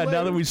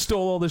 Now that we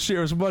stole all the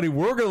sheriff's money,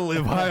 we're gonna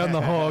live high on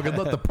the hog and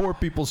let the poor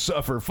people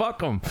suffer. Fuck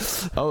them.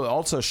 Oh,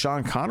 also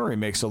Sean Connery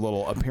makes a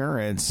little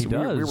appearance. He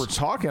does. We were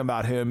talking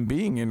about him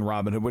being in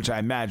Robin Hood, which I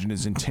imagine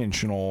is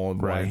intentional.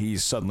 Right.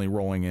 He's suddenly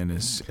rolling in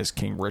as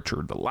King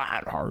Richard the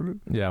Lionhearted.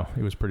 Yeah,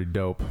 he was pretty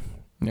dope.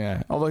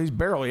 Yeah, although he's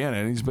barely in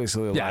it. He's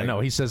basically I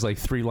know. He says like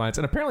 3 lines,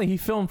 and apparently he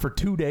filmed for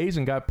 2 days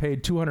and got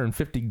paid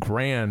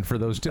 $250,000 for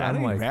those 2. That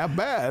ain't that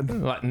bad.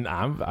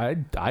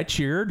 I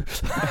cheered.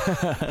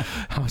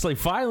 I was like,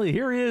 finally,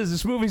 here he is.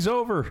 This movie's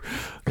over.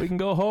 We can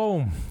go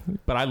home.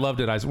 But I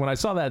loved it. When I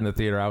saw that in the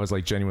theater, I was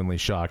like genuinely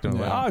shocked. I was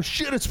like, oh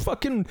shit, it's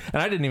fucking.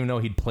 And I didn't even know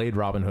he'd played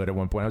Robin Hood at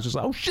one point. I was just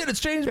like, oh shit,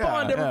 it's James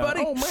Bond,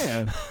 everybody. Oh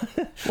man.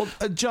 Well,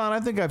 John, I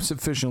think I've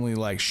sufficiently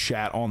like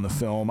shat on the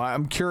film.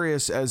 I'm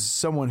curious, as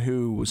someone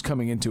who was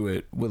coming into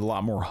it with a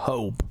lot more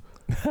hope.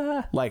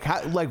 What's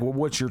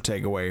your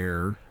takeaway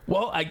here?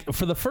 Well,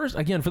 for the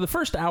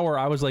first hour,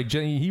 I was like,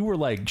 Jenny, you were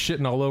like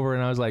shitting all over,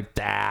 and I was like,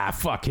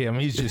 fuck him.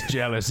 He's just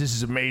jealous. This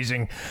is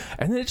amazing.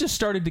 And then it just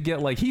started to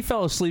get like, he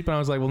fell asleep, and I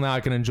was like, well, now I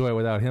can enjoy it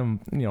without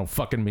him,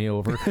 fucking me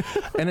over.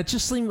 And it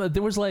just seemed like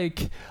there was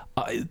like,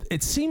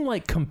 it seemed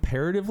like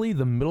comparatively,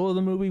 the middle of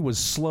the movie was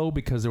slow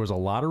because there was a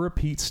lot of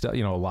repeat stuff,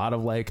 a lot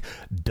of like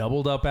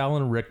doubled up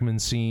Alan Rickman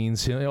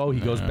scenes. He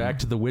goes back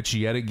to the witch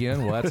yet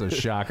again. Well, that's a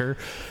shocker.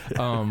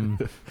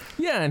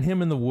 And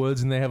him in the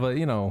woods, and they have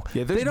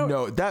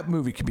that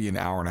movie could be an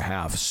hour and a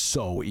half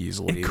so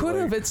easily. It could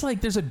have. It's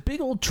like there's a big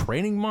old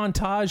training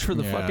montage for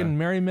the fucking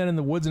merry men in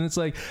the woods, and it's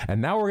like,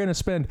 and now we're gonna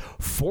spend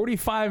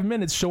 45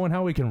 minutes showing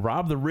how we can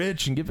rob the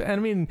rich and give. And I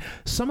mean,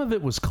 some of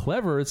it was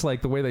clever. It's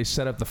like the way they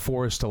set up the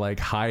forest to like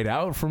hide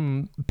out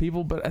from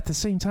people, but at the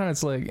same time,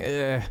 it's like,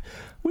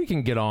 we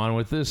can get on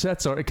with this.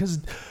 That's all right, because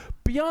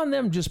beyond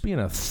them just being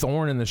a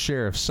thorn in the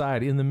sheriff's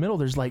side, in the middle,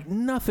 there's like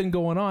nothing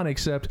going on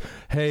except,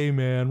 hey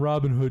man,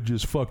 Robin Hood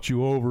just fucked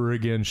you over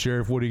again,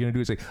 Sheriff. What are you going to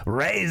do? It's like,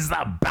 raise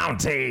the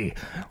bounty.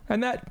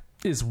 And that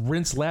is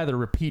rinse, lather,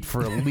 repeat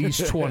for at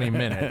least 20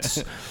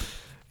 minutes.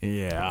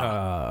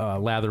 Yeah.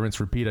 Lather, rinse,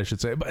 repeat, I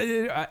should say. But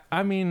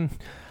I mean,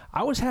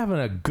 I was having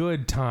a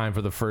good time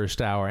for the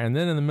first hour, and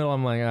then in the middle,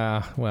 I'm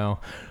like,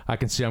 well, I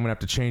can see I'm going to have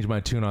to change my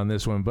tune on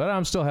this one, but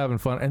I'm still having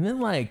fun. And then,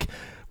 like,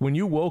 when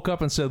you woke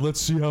up and said,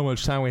 let's see how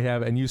much time we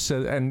have, and you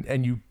said,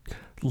 and you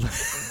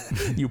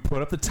you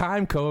put up the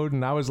time code,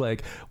 and I was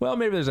like, well,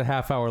 maybe there's a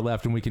half hour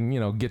left, and we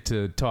can, get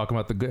to talk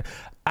about the good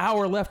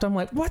hour left. I'm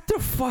like, what the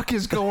fuck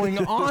is going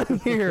on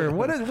here?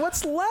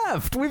 What's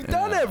left? We've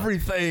done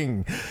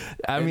everything.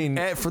 I mean,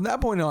 from that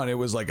point on, it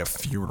was like a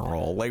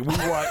funeral. Like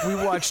we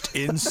watched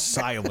in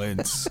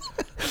silence,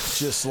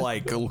 just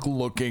like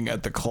looking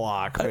at the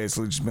clock,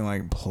 basically just being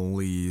like,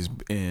 please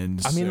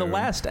end. I mean, the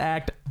last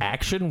act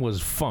action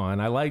was fun.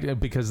 I liked it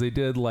because they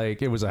did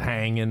like, it was a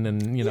hanging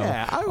and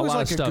it was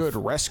like a good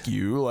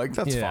rescue. Like,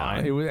 that's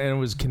fine. It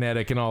was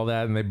kinetic and all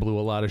that, and they blew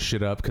a lot of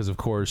shit up because, of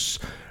course,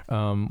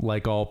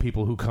 like all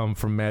people who come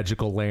from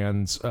magical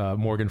lands,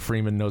 Morgan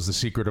Freeman knows the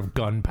secret of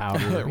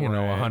gunpowder,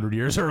 100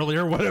 years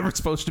earlier, whatever it's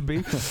supposed to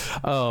be.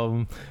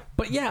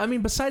 But yeah, I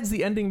mean, besides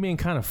the ending being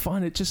kind of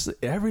fun,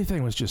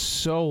 everything was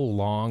just so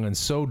long and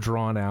so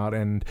drawn out.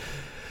 And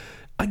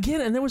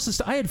again, and there was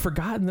this, I had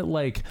forgotten that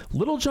like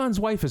Little John's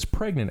wife is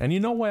pregnant. And you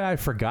know why I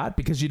forgot?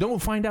 Because you don't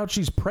find out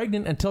she's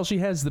pregnant until she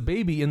has the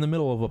baby in the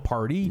middle of a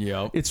party.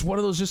 Yep. It's one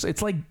of those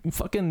it's like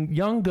fucking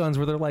Young Guns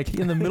where they're like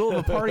in the middle of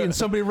a party and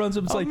somebody runs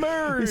up and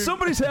like,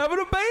 somebody's having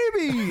a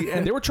baby.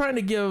 And they were trying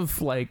to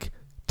give like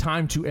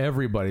time to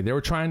everybody. There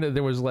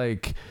was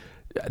like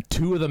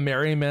two of the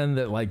merry men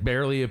that like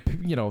barely,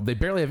 they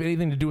barely have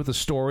anything to do with the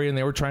story, and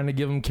they were trying to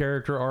give them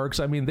character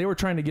arcs. I mean, they were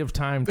trying to give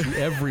time to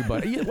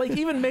everybody. Like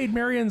even Maid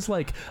Marian's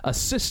like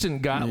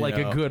assistant got like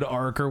a good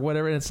arc or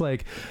whatever. And it's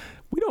like,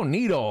 we don't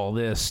need all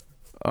this.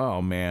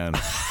 Oh man.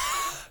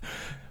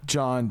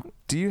 John,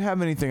 do you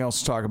have anything else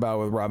to talk about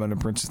with Robin and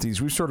Prince of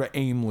Thieves? We've sort of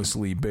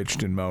aimlessly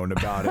bitched and moaned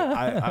about it.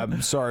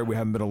 I'm sorry we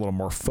haven't been a little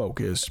more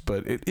focused,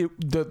 but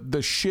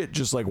the shit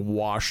just like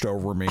washed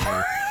over me.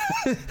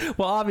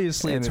 Well,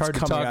 obviously, it's hard to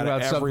talk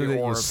about something that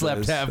you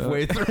slept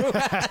halfway through.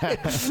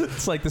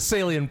 It's like the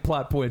salient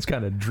plot points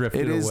kind of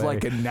drifted away. It is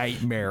like a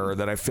nightmare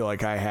that I feel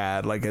like I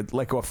had, like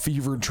a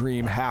fever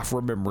dream, half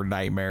remembered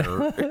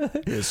nightmare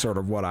is sort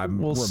of what I'm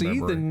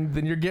remembering. See,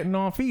 then you're getting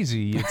off easy.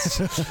 You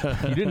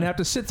didn't have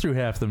to sit through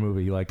half the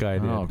movie like I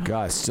did. Oh,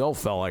 God, I still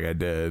felt like I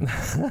did.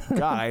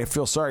 God, I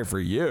feel sorry for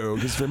you,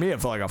 because for me,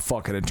 it felt like a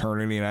fucking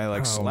eternity, and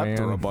I slept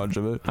through a bunch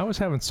of it. I was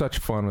having such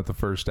fun with the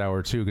first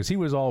hour, too, because he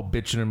was all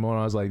bitching and moaning.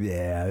 I was like,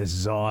 yeah, this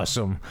is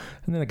awesome.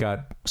 And then it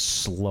got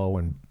slow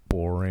and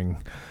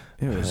boring.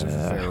 It was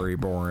very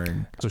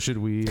boring. So should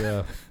we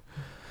give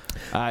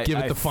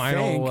it the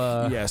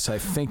final... Yes, I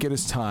think it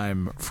is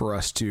time for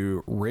us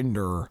to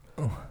render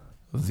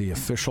the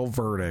official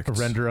verdict.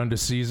 Render unto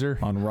Caesar?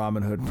 On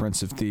Robin Hood,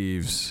 Prince of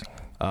Thieves.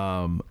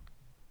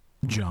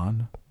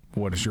 John,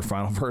 what is your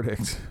final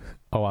verdict?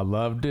 Oh, I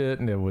loved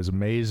it, and it was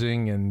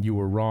amazing, and you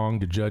were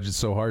wrong to judge it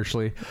so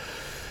harshly.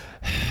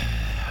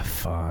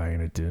 Fine,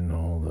 it didn't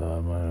hold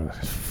up.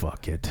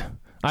 Fuck it.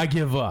 I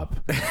give up.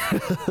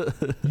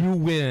 You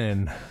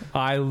win.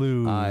 I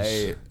lose.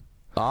 I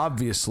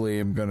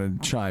obviously am going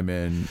to chime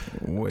in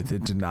with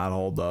it did not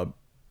hold up,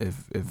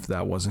 if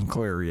that wasn't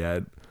clear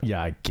yet.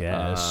 Yeah, I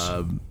guess.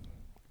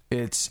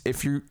 It's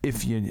if you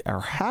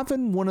are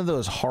having one of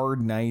those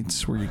hard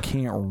nights where you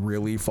can't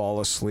really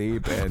fall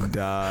asleep, and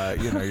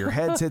your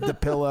head's hit the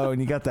pillow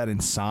and you got that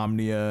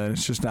insomnia and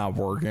it's just not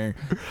working,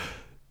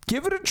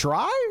 give it a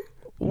try.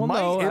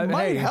 Well, it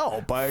might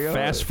help.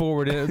 Fast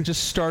forward, it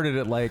just started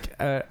at like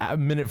a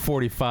minute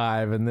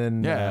 45, and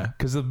then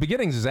because the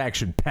beginnings is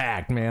action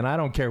packed, man. I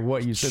don't care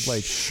what you said,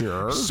 like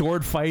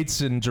sword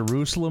fights in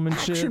Jerusalem and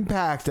shit. Action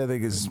packed, I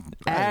think is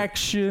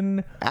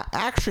action.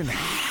 Action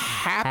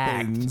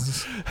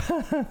happens.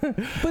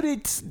 But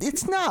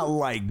it's not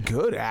like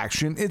good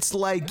action. It's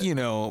like, you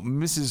know,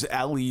 Mrs.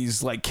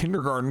 Ellie's like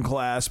kindergarten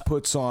class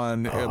puts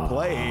on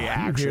play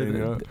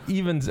action.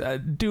 Even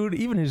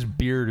his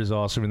beard is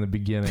awesome in the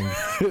beginning.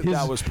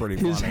 That was pretty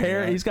funny. His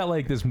hair, he's got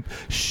like this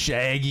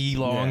shaggy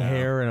long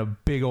hair and a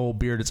big old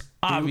beard. It's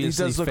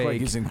obviously he does look fake. like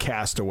he's in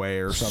Castaway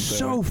or something.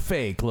 So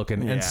fake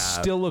looking and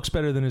still looks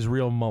better than his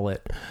real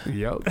mullet.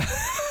 Yep.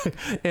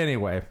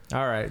 Anyway,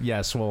 all right.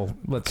 Yes, well,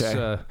 let's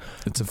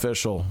it's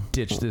official.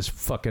 Ditch this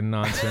fucking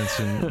nonsense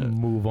and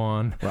move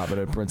on. Robin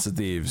Hood, Prince of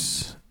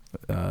Thieves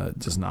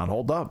does not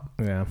hold up.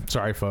 Yeah.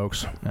 Sorry,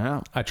 folks.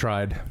 Yeah. I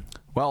tried.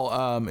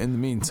 Well, in the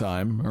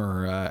meantime,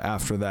 or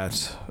after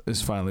that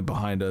is finally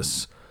behind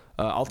us,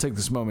 I'll take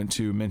this moment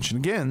to mention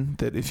again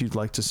that if you'd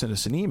like to send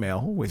us an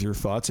email with your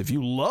thoughts, if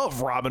you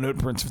love Robin Hood,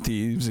 Prince of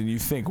Thieves, and you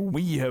think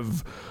we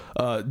have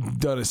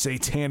done a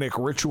satanic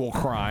ritual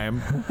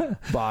crime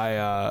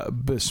by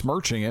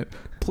besmirching it,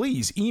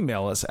 please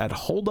email us at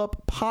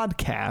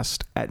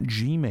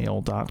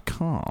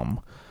holduppodcast@gmail.com.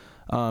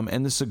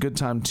 And this is a good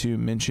time to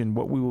mention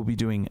what we will be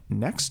doing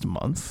next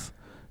month.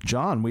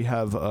 John, we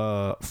have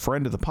a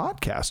friend of the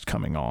podcast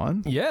coming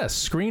on.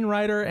 Yes,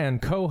 screenwriter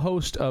and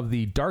co-host of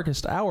the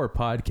Darkest Hour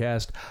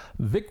podcast,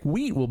 Vic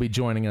Wheat, will be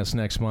joining us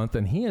next month,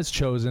 and he has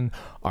chosen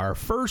our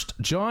first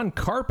John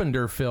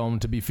Carpenter film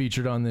to be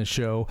featured on this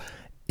show,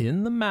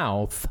 In the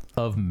Mouth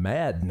of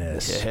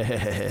Madness.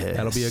 Yes.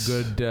 That'll be a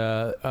good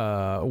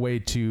way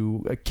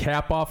to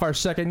cap off our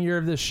second year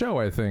of this show,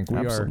 I think. We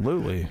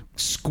Absolutely. are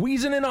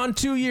squeezing in on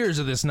 2 years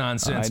of this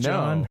nonsense, I know.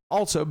 John.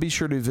 Also, be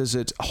sure to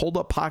visit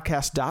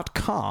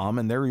holduppodcast.com,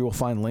 and there you will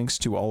find links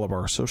to all of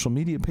our social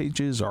media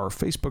pages, our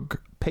Facebook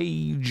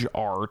page,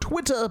 our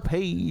Twitter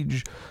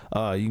page.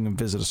 You can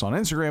visit us on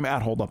Instagram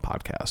at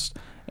holduppodcast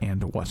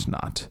and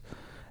whatnot.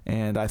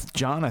 And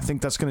John, I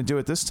think that's going to do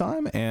it this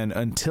time. And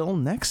until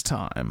next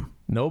time,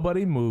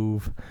 nobody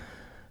move.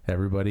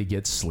 Everybody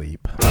get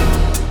sleep.